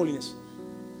Spirit of holiness,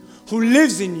 who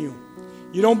lives in you?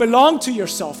 You don't belong to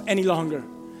yourself any longer.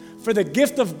 For the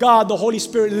gift of God, the Holy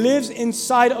Spirit, lives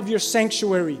inside of your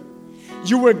sanctuary.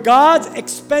 You were God's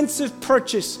expensive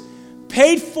purchase,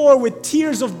 paid for with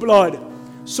tears of blood.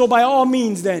 So by all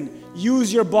means then,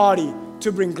 use your body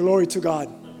to bring glory to God.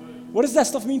 What does that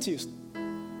stuff mean to you?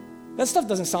 That stuff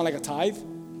doesn't sound like a tithe.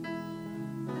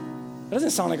 That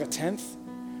doesn't sound like a tenth.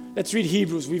 Let's read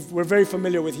Hebrews. We're very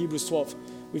familiar with Hebrews 12.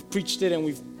 We've preached it and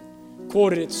we've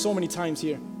quoted it so many times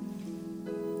here.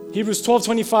 Hebrews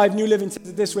 12:25, New Living, says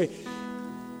it this way.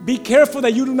 Be careful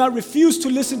that you do not refuse to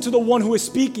listen to the one who is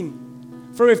speaking.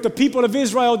 For if the people of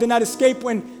Israel did not escape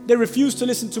when they refused to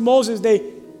listen to Moses,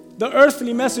 the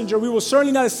earthly messenger, we will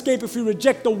certainly not escape if we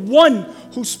reject the one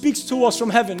who speaks to us from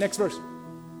heaven. Next verse.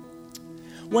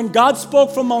 When God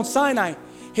spoke from Mount Sinai,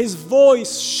 his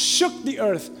voice shook the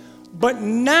earth. But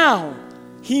now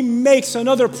he makes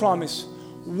another promise.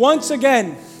 Once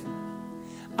again,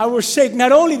 I will shake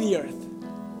not only the earth,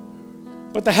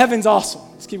 but the heavens also.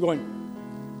 Let's keep going.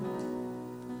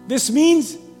 This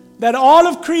means that all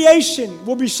of creation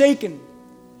will be shaken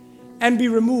and be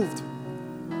removed,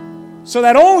 so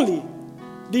that only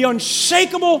the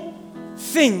unshakable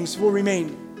things will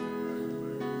remain.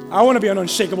 I want to be an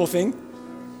unshakable thing.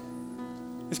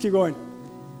 Let's keep going.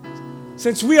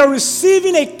 Since we are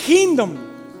receiving a kingdom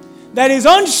that is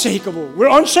unshakable, we're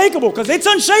unshakable because it's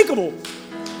unshakable.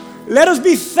 Let us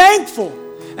be thankful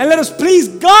and let us please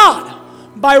God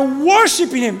by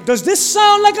worshiping him. Does this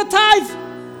sound like a tithe?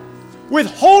 With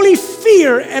holy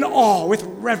fear and awe, with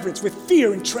reverence, with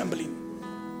fear and trembling.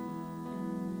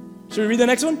 Should we read the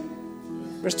next one?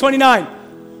 Verse 29.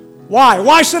 Why?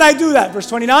 Why should I do that? Verse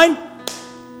 29.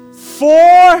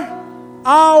 For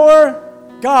our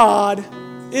God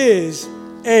is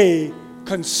a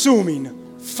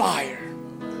consuming fire.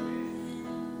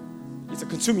 It's a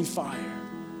consuming fire.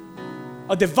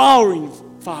 A devouring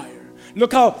fire.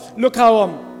 Look how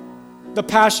the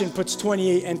Passion puts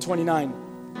 28 and 29.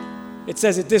 It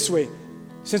says it this way.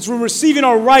 Since we're receiving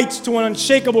our rights to an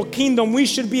unshakable kingdom, we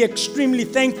should be extremely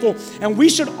thankful, and we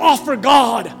should offering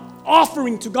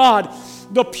to God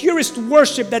the purest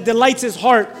worship that delights his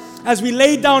heart as we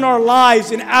lay down our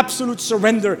lives in absolute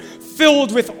surrender,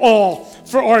 filled with awe,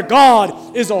 for our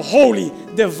God is a holy,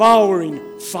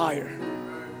 devouring fire.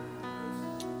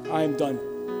 I am done.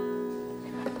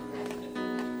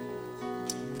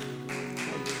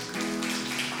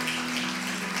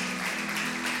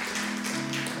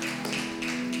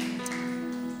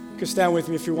 You can stand with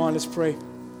me if you want. Let's pray.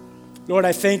 Lord,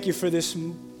 I thank you for this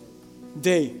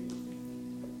day.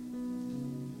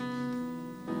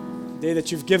 Day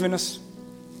that you've given us.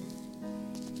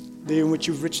 Day in which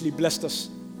you've richly blessed us.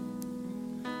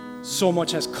 So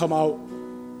much has come out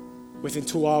within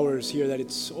 2 hours here that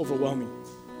it's overwhelming.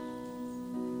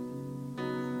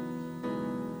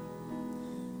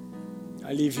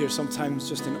 I leave here sometimes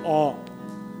just in awe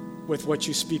with what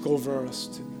you speak over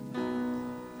us.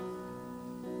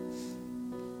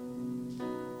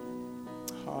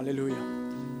 Hallelujah.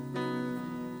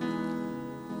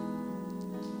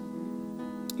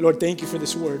 Lord, thank you for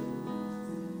this word.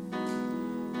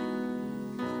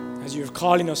 As you're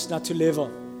calling us not to live a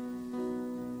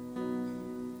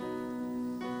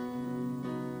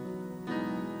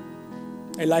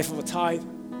life of a tithe,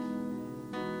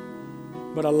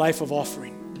 but a life of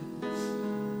offering.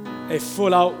 A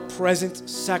full out present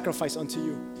sacrifice unto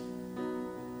you.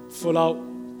 Full out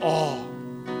awe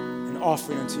and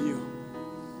offering unto you.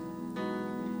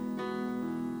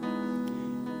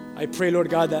 I pray, Lord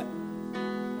God,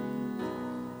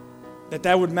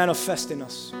 that would manifest in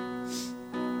us.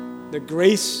 The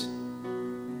grace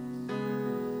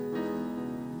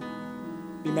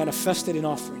be manifested in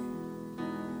offering.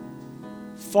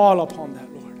 Fall upon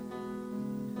that, Lord.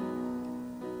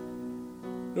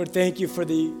 Lord, thank you for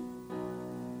the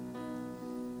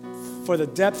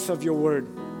depth of your word.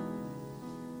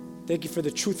 Thank you for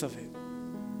the truth of it.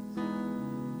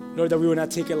 Lord, that we would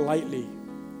not take it lightly.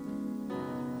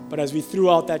 But as we threw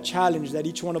out that challenge, that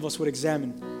each one of us would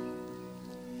examine,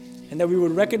 and that we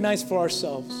would recognize for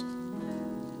ourselves,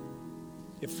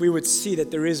 if we would see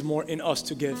that there is more in us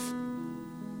to give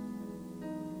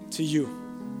to you.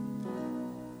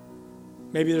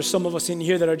 Maybe there's some of us in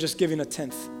here that are just giving a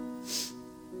tenth.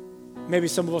 Maybe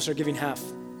some of us are giving half.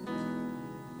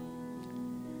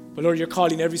 But Lord, you're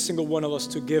calling every single one of us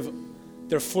to give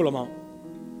their full amount.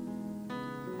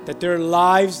 That their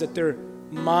lives, that their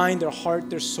mind, their heart,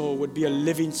 their soul would be a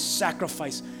living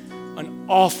sacrifice, an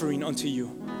offering unto you.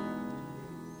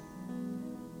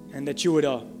 And that you would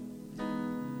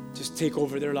just take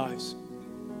over their lives,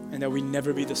 and that we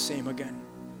never be the same again.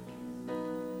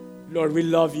 Lord, we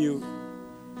love you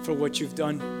for what you've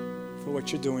done, for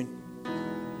what you're doing.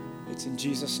 It's in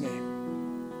Jesus'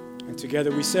 name. And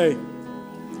together we say,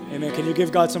 amen. Can you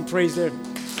give God some praise there?